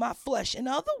 flesh of my flesh. In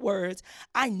other words,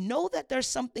 I know that there's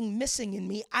something missing in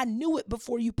me. I knew it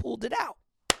before you pulled it out.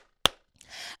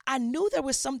 I knew there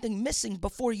was something missing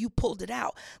before you pulled it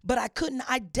out, but I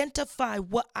couldn't identify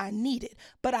what I needed.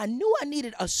 But I knew I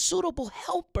needed a suitable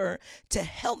helper to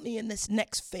help me in this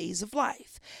next phase of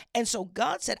life. And so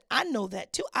God said, I know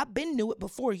that too. I've been knew it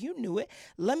before you knew it.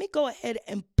 Let me go ahead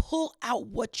and pull out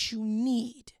what you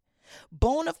need.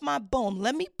 Bone of my bone,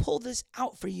 let me pull this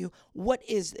out for you. What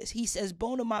is this? He says,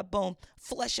 bone of my bone,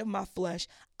 flesh of my flesh.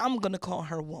 I'm going to call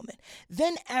her woman.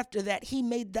 Then after that, he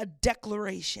made the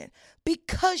declaration,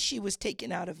 because she was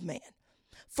taken out of man.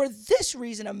 For this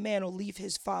reason, a man will leave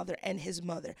his father and his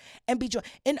mother and be joined.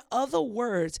 In other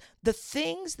words, the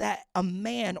things that a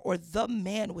man or the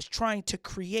man was trying to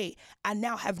create, I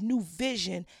now have new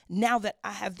vision now that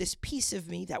I have this piece of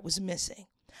me that was missing.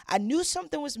 I knew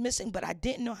something was missing, but I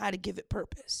didn't know how to give it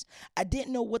purpose. I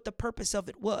didn't know what the purpose of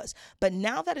it was. But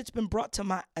now that it's been brought to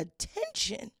my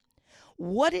attention,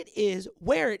 what it is,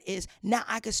 where it is, now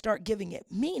I can start giving it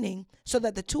meaning so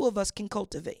that the two of us can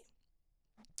cultivate.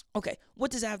 Okay,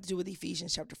 what does that have to do with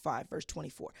Ephesians chapter 5, verse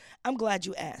 24? I'm glad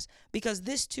you asked, because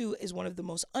this too is one of the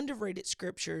most underrated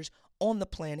scriptures on the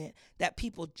planet that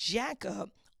people jack up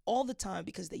all the time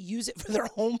because they use it for their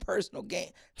own personal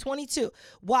gain. 22,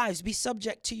 wives, be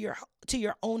subject to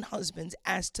your own husbands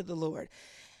as to the Lord.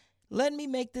 Let me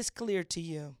make this clear to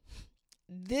you.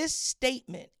 This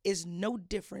statement is no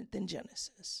different than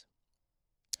Genesis.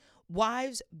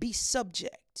 Wives, be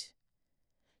subject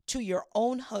to your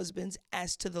own husbands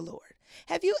as to the Lord.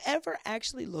 Have you ever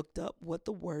actually looked up what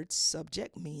the word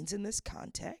subject means in this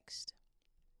context?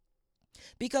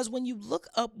 Because when you look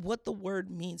up what the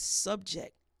word means,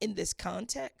 subject, in this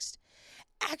context,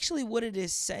 actually what it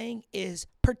is saying is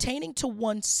pertaining to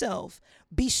oneself,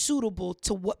 be suitable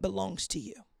to what belongs to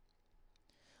you.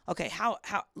 Okay,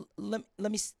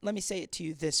 let me say it to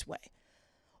you this way.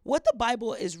 What the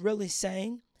Bible is really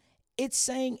saying, it's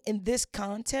saying in this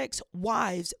context,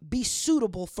 wives, be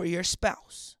suitable for your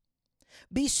spouse.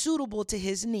 Be suitable to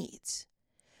his needs.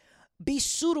 Be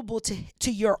suitable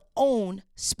to your own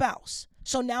spouse.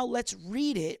 So now let's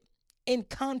read it in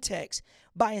context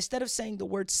by, instead of saying the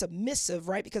word submissive,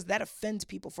 right? Because that offends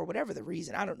people for whatever the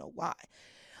reason. I don't know why.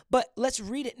 But let's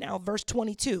read it now. Verse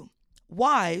 22.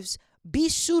 Wives, be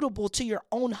suitable to your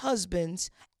own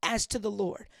husbands as to the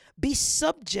Lord. Be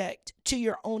subject to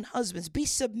your own husbands. Be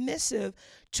submissive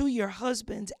to your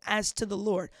husbands as to the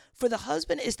Lord. For the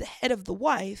husband is the head of the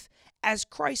wife, as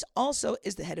Christ also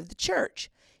is the head of the church.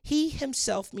 He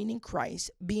himself, meaning Christ,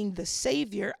 being the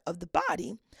Savior of the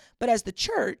body, but as the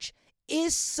church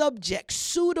is subject,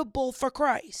 suitable for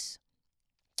Christ.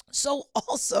 So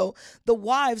also the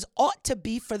wives ought to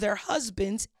be for their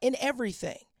husbands in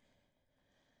everything.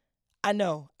 I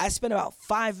know I spent about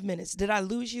 5 minutes. Did I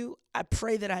lose you? I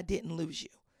pray that I didn't lose you.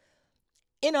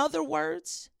 In other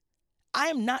words, I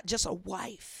am not just a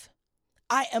wife.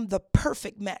 I am the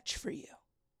perfect match for you.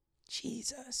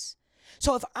 Jesus.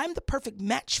 So if I'm the perfect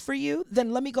match for you,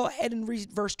 then let me go ahead and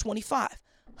read verse 25.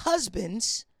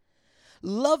 Husbands,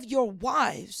 love your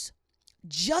wives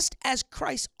just as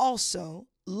Christ also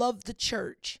loved the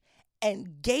church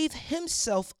and gave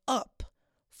himself up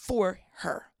for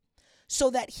her, so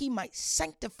that he might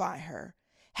sanctify her,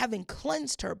 having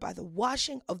cleansed her by the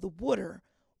washing of the water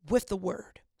with the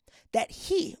word, that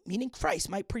he, meaning Christ,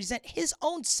 might present his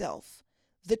own self,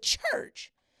 the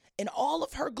church, in all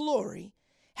of her glory,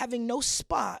 having no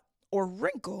spot or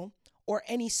wrinkle or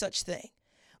any such thing,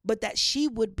 but that she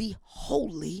would be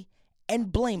holy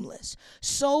and blameless.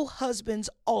 So husbands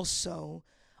also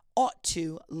ought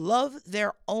to love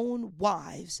their own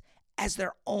wives as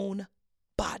their own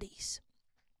bodies.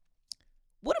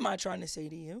 What am I trying to say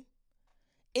to you?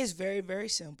 It's very, very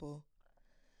simple.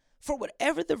 For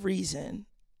whatever the reason,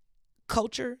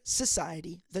 culture,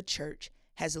 society, the church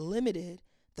has limited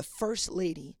the first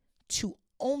lady to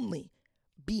only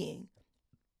being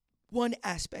one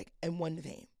aspect and one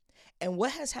vein. And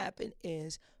what has happened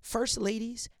is first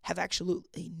ladies have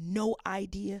absolutely no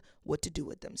idea what to do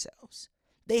with themselves.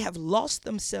 They have lost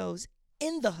themselves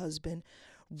in the husband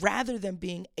rather than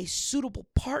being a suitable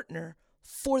partner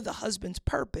for the husband's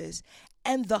purpose.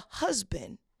 And the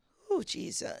husband, oh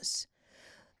Jesus,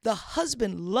 the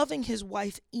husband loving his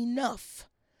wife enough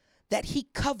that he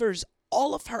covers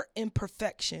all of her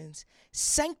imperfections,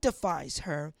 sanctifies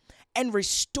her, and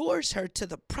restores her to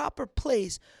the proper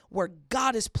place where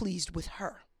God is pleased with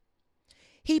her.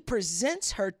 He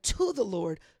presents her to the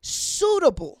Lord,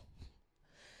 suitable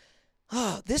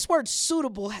This word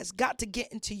suitable has got to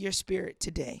get into your spirit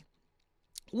today.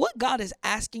 What God is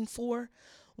asking for,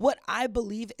 what I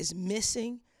believe is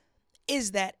missing,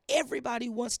 is that everybody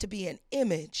wants to be an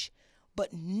image,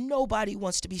 but nobody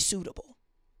wants to be suitable.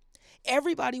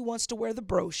 Everybody wants to wear the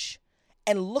brooch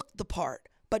and look the part,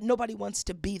 but nobody wants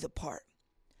to be the part.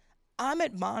 I'm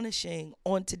admonishing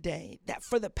on today that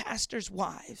for the pastors'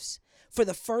 wives, for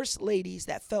the first ladies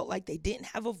that felt like they didn't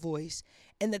have a voice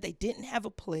and that they didn't have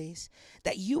a place,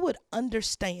 that you would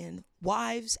understand,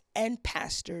 wives and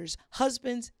pastors,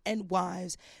 husbands and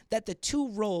wives, that the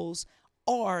two roles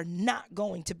are not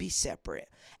going to be separate.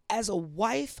 As a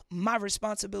wife, my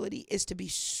responsibility is to be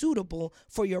suitable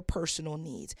for your personal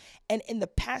needs. And in the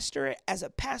pastorate, as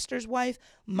a pastor's wife,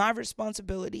 my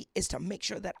responsibility is to make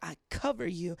sure that I cover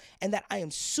you and that I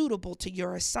am suitable to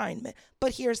your assignment.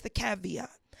 But here's the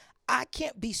caveat. I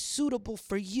can't be suitable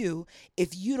for you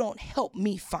if you don't help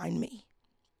me find me.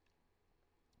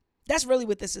 That's really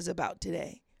what this is about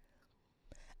today.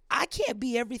 I can't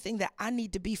be everything that I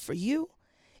need to be for you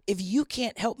if you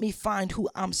can't help me find who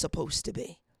I'm supposed to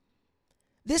be.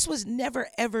 This was never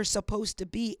ever supposed to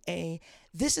be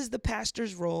this is the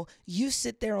pastor's role. You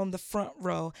sit there on the front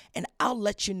row and I'll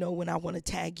let you know when I want to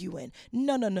tag you in.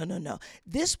 No.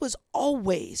 This was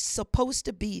always supposed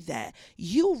to be that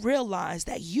you realize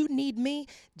that you need me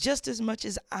just as much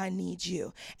as I need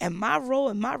you. And my role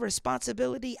and my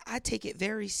responsibility, I take it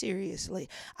very seriously.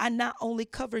 I not only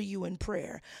cover you in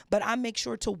prayer, but I make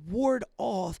sure to ward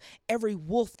off every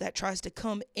wolf that tries to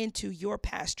come into your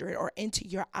pastorate or into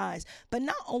your eyes. But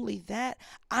not only that,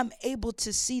 I'm able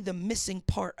to see the missing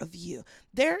part of you.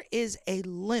 There is a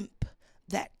limp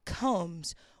that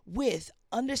comes with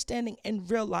understanding and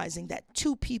realizing that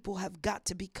two people have got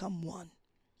to become one.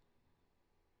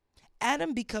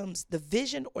 Adam becomes the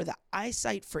vision or the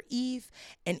eyesight for Eve,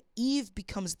 and Eve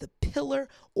becomes the pillar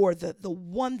or the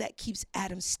one that keeps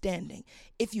Adam standing.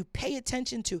 If you pay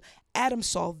attention to Adam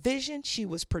saw vision, she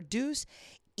was produced.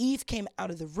 Eve came out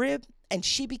of the rib and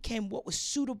she became what was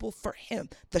suitable for him,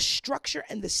 the structure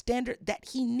and the standard that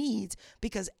he needs,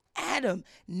 because Adam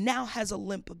now has a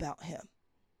limp about him.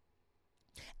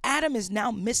 Adam is now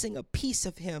missing a piece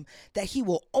of him that he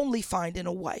will only find in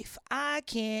a wife. I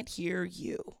can't hear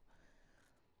you.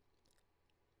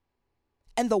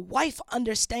 And the wife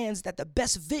understands that the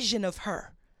best vision of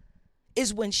her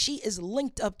is when she is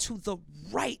linked up to the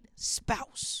right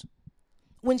spouse,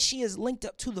 when she is linked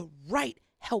up to the right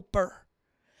helper,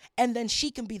 and then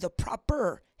she can be the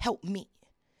proper helpmeet.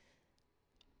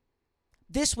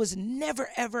 This was never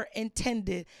ever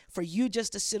intended for you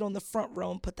just to sit on the front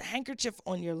row and put the handkerchief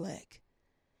on your leg.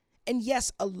 And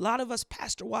yes, a lot of us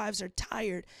pastor wives are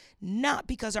tired, not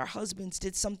because our husbands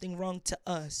did something wrong to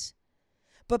us,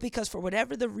 but because for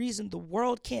whatever the reason, the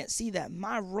world can't see that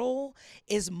my role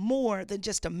is more than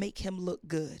just to make him look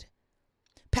good.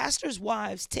 Pastors'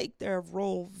 wives take their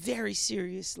role very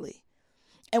seriously.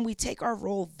 And we take our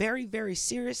role very, very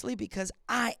seriously because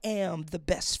I am the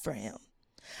best for him.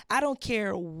 I don't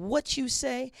care what you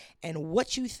say and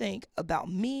what you think about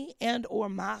me and or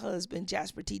my husband,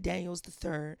 Jasper T. Daniels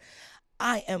III.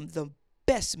 I am the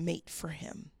best mate for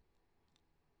him.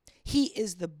 He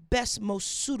is the best, most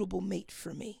suitable mate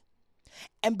for me.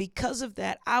 And because of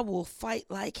that, I will fight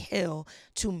like hell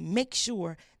to make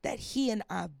sure that he and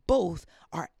I both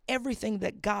are everything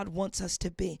that God wants us to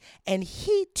be. And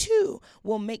he too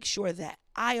will make sure that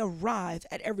I arrive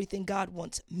at everything God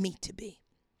wants me to be.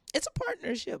 It's a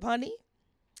partnership, honey.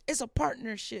 It's a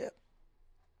partnership.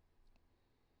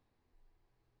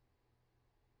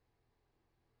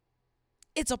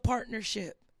 It's a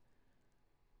partnership.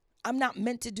 I'm not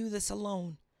meant to do this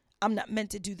alone. I'm not meant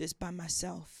to do this by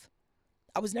myself.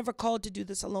 I was never called to do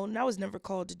this alone, and I was never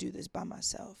called to do this by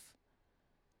myself.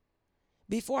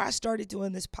 Before I started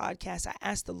doing this podcast, I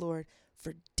asked the Lord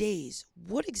for days,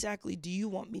 what exactly do you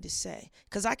want me to say?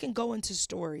 Because I can go into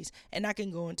stories and I can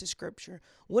go into scripture.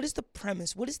 What is the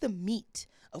premise? What is the meat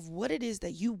of what it is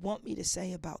that you want me to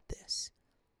say about this?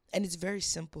 And it's very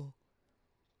simple.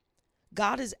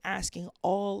 God is asking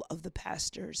all of the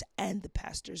pastors and the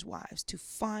pastors' wives to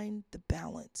find the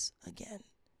balance again.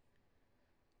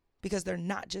 Because they're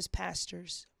not just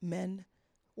pastors, men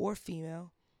or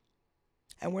female.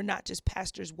 And we're not just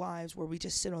pastors' wives where we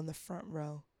just sit on the front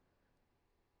row.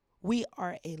 We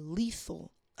are a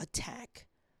lethal attack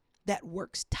that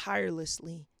works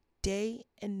tirelessly day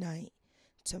and night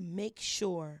to make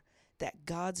sure that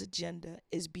God's agenda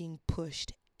is being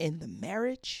pushed in the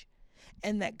marriage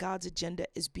and that God's agenda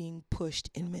is being pushed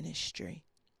in ministry.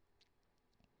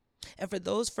 And for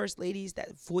those first ladies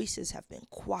that voices have been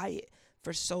quiet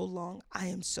for so long, I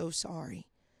am so sorry.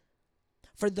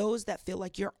 For those that feel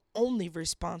like you're only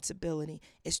responsibility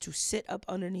is to sit up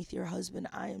underneath your husband.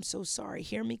 I am so sorry.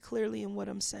 Hear me clearly in what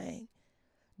I'm saying.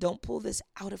 Don't pull this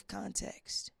out of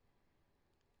context.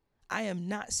 I am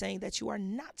not saying that you are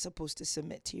not supposed to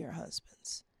submit to your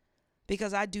husbands,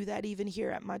 because I do that even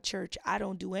here at my church. I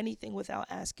don't do anything without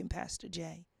asking Pastor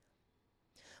Jay.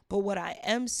 But what I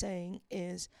am saying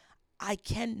is I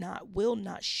cannot, will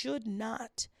not, should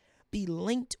not be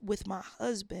linked with my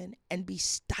husband and be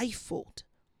stifled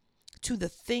to the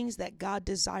things that God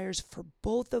desires for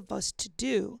both of us to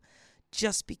do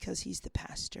just because he's the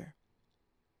pastor.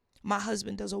 My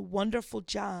husband does a wonderful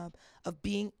job of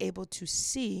being able to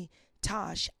see,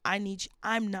 Tosh,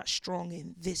 I'm not strong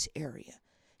in this area.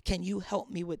 Can you help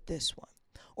me with this one?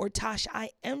 Or Tosh, I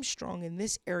am strong in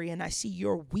this area and I see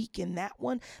you're weak in that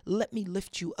one. Let me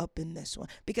lift you up in this one.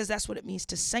 Because that's what it means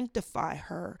to sanctify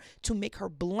her, to make her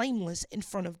blameless in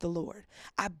front of the Lord.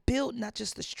 I build not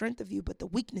just the strength of you, but the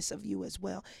weakness of you as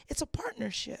well. It's a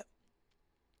partnership.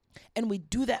 And we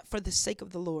do that for the sake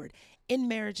of the Lord in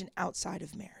marriage and outside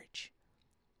of marriage.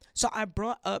 So I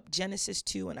brought up Genesis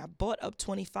 2 and I brought up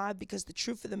 25 because the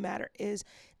truth of the matter is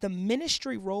the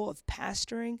ministry role of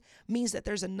pastoring means that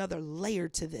there's another layer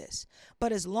to this.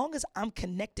 But as long as I'm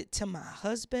connected to my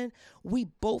husband, we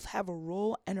both have a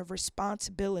role and a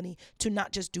responsibility to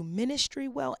not just do ministry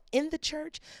well in the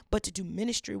church, but to do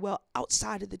ministry well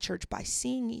outside of the church by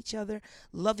seeing each other,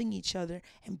 loving each other,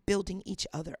 and building each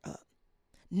other up.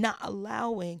 Not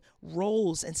allowing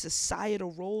roles and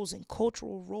societal roles and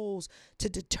cultural roles to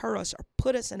deter us or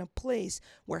put us in a place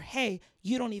where, hey,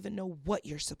 you don't even know what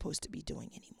you're supposed to be doing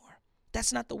anymore.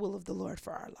 That's not the will of the Lord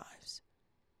for our lives.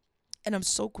 And I'm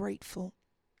so grateful.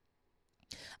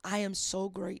 I am so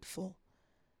grateful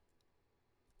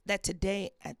that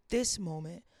today, at this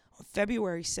moment, on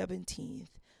February 17th,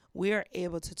 we are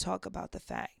able to talk about the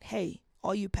fact, hey,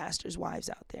 all you pastors' wives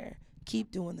out there,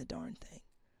 keep doing the darn thing.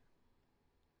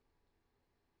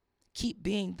 Keep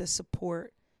being the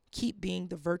support. Keep being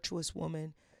the virtuous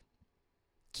woman.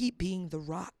 Keep being the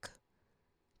rock.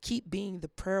 Keep being the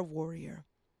prayer warrior.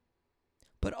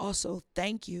 But also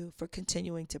thank you for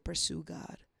continuing to pursue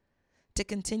God. To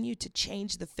continue to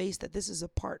change the face that this is a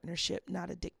partnership, not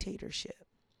a dictatorship.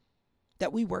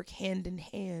 That we work hand in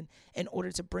hand in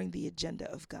order to bring the agenda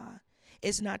of God.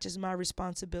 It's not just my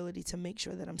responsibility to make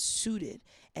sure that I'm suited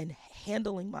and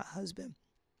handling my husband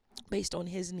based on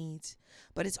his needs,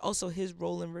 but it's also his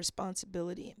role and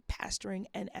responsibility in pastoring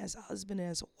and as a husband and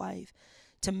as a wife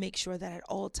to make sure that at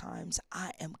all times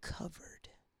I am covered.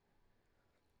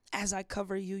 As I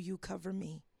cover you, you cover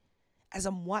me. As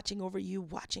I'm watching over you,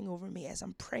 watching over me. As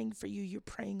I'm praying for you, you're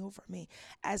praying over me.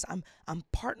 As I'm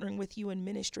partnering with you in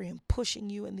ministry and pushing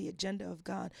you in the agenda of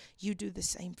God, you do the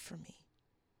same for me.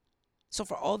 So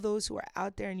for all those who are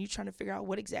out there and you're trying to figure out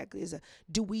what exactly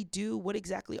what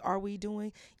exactly are we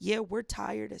doing? Yeah, we're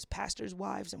tired as pastors'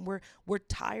 wives and we're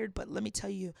tired, but let me tell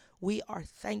you, we are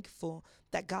thankful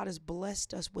that God has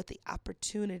blessed us with the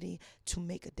opportunity to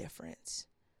make a difference.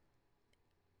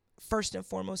 First and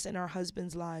foremost in our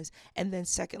husbands' lives, and then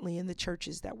secondly in the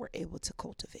churches that we're able to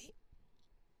cultivate.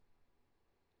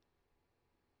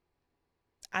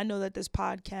 I know that this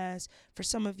podcast for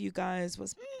some of you guys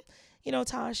was,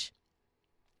 Tosh,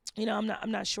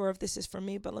 I'm not sure if this is for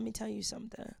me, but let me tell you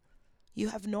something. You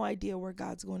have no idea where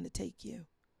God's going to take you.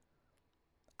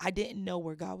 I didn't know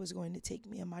where God was going to take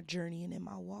me in my journey and in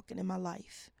my walk and in my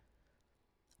life.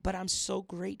 But I'm so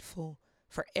grateful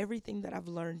for everything that I've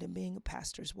learned in being a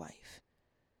pastor's wife.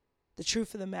 The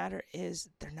truth of the matter is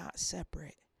they're not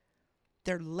separate.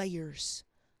 They're layers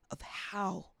of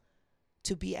how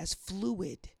to be as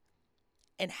fluid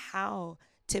and how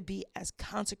to be as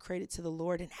consecrated to the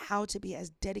Lord and how to be as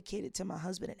dedicated to my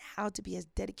husband and how to be as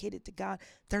dedicated to God.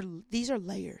 These are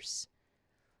layers.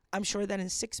 I'm sure that in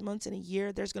 6 months, in a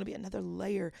year, there's going to be another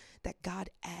layer that God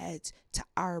adds to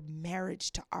our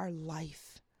marriage, to our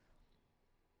life.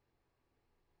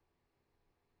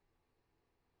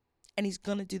 And he's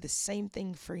going to do the same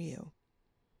thing for you.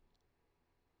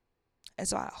 And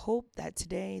so I hope that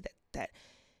today that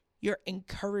you're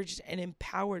encouraged and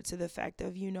empowered to the fact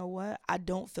of, you know what? I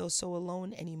don't feel so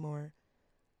alone anymore.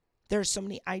 There's so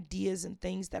many ideas and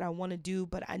things that I want to do,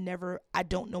 but I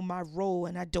don't know my role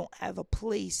and I don't have a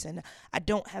place and I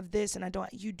don't have this and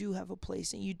you do have a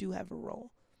place and you do have a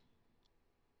role.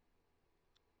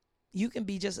 You can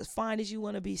be just as fine as you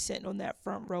want to be sitting on that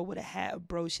front row with a hat, a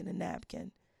brooch, and a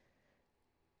napkin.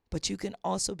 But you can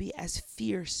also be as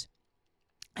fierce,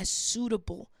 as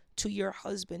suitable to your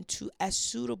husband, as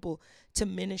suitable to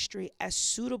ministry, as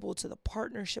suitable to the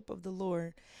partnership of the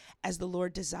Lord as the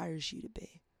Lord desires you to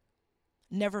be.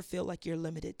 Never feel like you're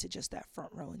limited to just that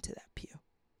front row and to that pew.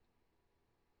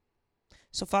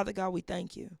 So, Father God, we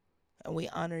thank you and we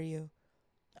honor you.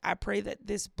 I pray that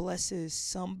this blesses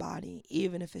somebody,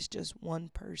 even if it's just one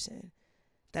person,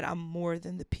 that I'm more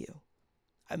than the pew.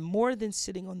 I'm more than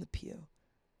sitting on the pew.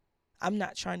 I'm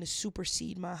not trying to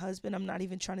supersede my husband. I'm not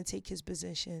even trying to take his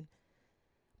position.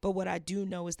 But what I do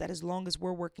know is that as long as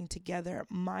we're working together,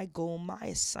 my goal, my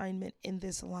assignment in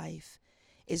this life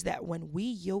is that when we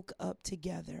yoke up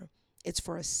together, it's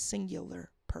for a singular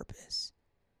purpose.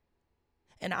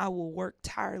 And I will work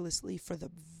tirelessly for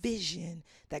the vision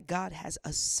that God has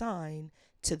assigned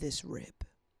to this rib.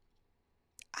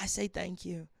 I say thank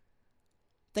you.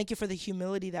 Thank you for the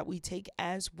humility that we take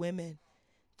as women.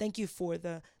 Thank you for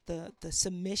the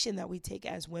submission that we take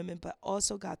as women, but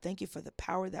also, God, thank you for the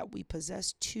power that we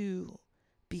possess to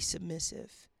be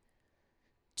submissive,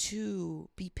 to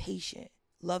be patient,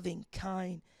 loving,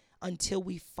 kind, until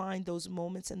we find those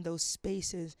moments and those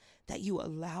spaces that you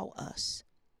allow us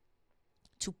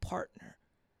to partner,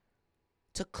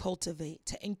 to cultivate,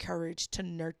 to encourage, to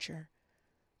nurture.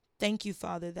 Thank you,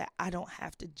 Father, that I don't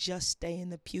have to just stay in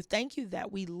the pew. Thank you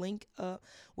that we link up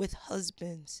with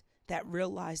husbands that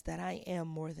realize that I am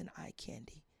more than eye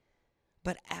candy.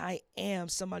 But I am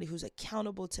somebody who's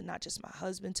accountable to not just my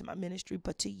husband, to my ministry,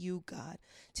 but to you, God,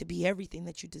 to be everything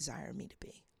that you desire me to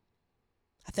be.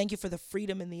 I thank you for the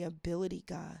freedom and the ability,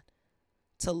 God,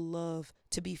 to love,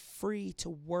 to be free, to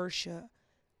worship,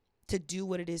 to do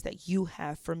what it is that you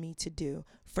have for me to do,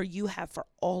 for you have for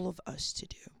all of us to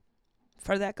do.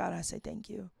 For that, God, I say thank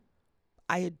you.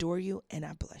 I adore you and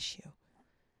I bless you.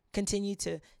 Continue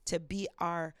to be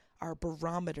our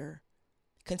barometer.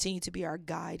 Continue to be our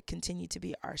guide. Continue to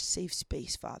be our safe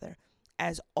space, Father,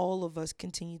 as all of us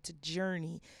continue to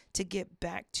journey to get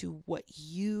back to what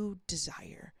you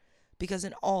desire. Because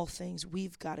in all things,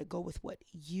 we've got to go with what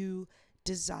you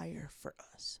desire for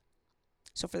us.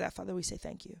 So for that, Father, we say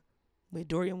thank you. We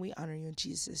adore you and we honor you in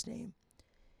Jesus' name.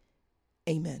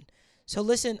 Amen. So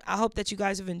listen, I hope that you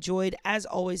guys have enjoyed. As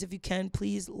always, if you can,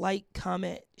 please like,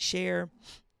 comment, share.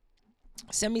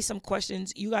 Send me some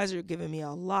questions. You guys are giving me a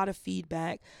lot of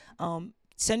feedback.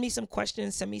 Send me some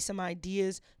questions. Send me some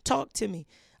ideas. Talk to me.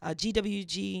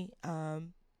 GWG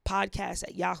podcast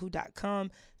at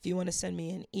yahoo.com. If you want to send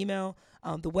me an email.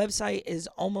 The website is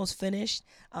almost finished.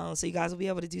 So you guys will be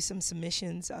able to do some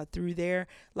submissions through there.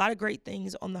 A lot of great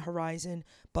things on the horizon.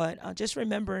 But just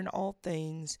remember, in all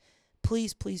things,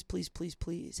 please, please, please, please,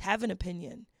 please have an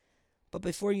opinion. But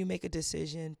before you make a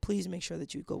decision, please make sure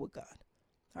that you go with God.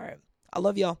 All right. I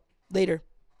love y'all. Later.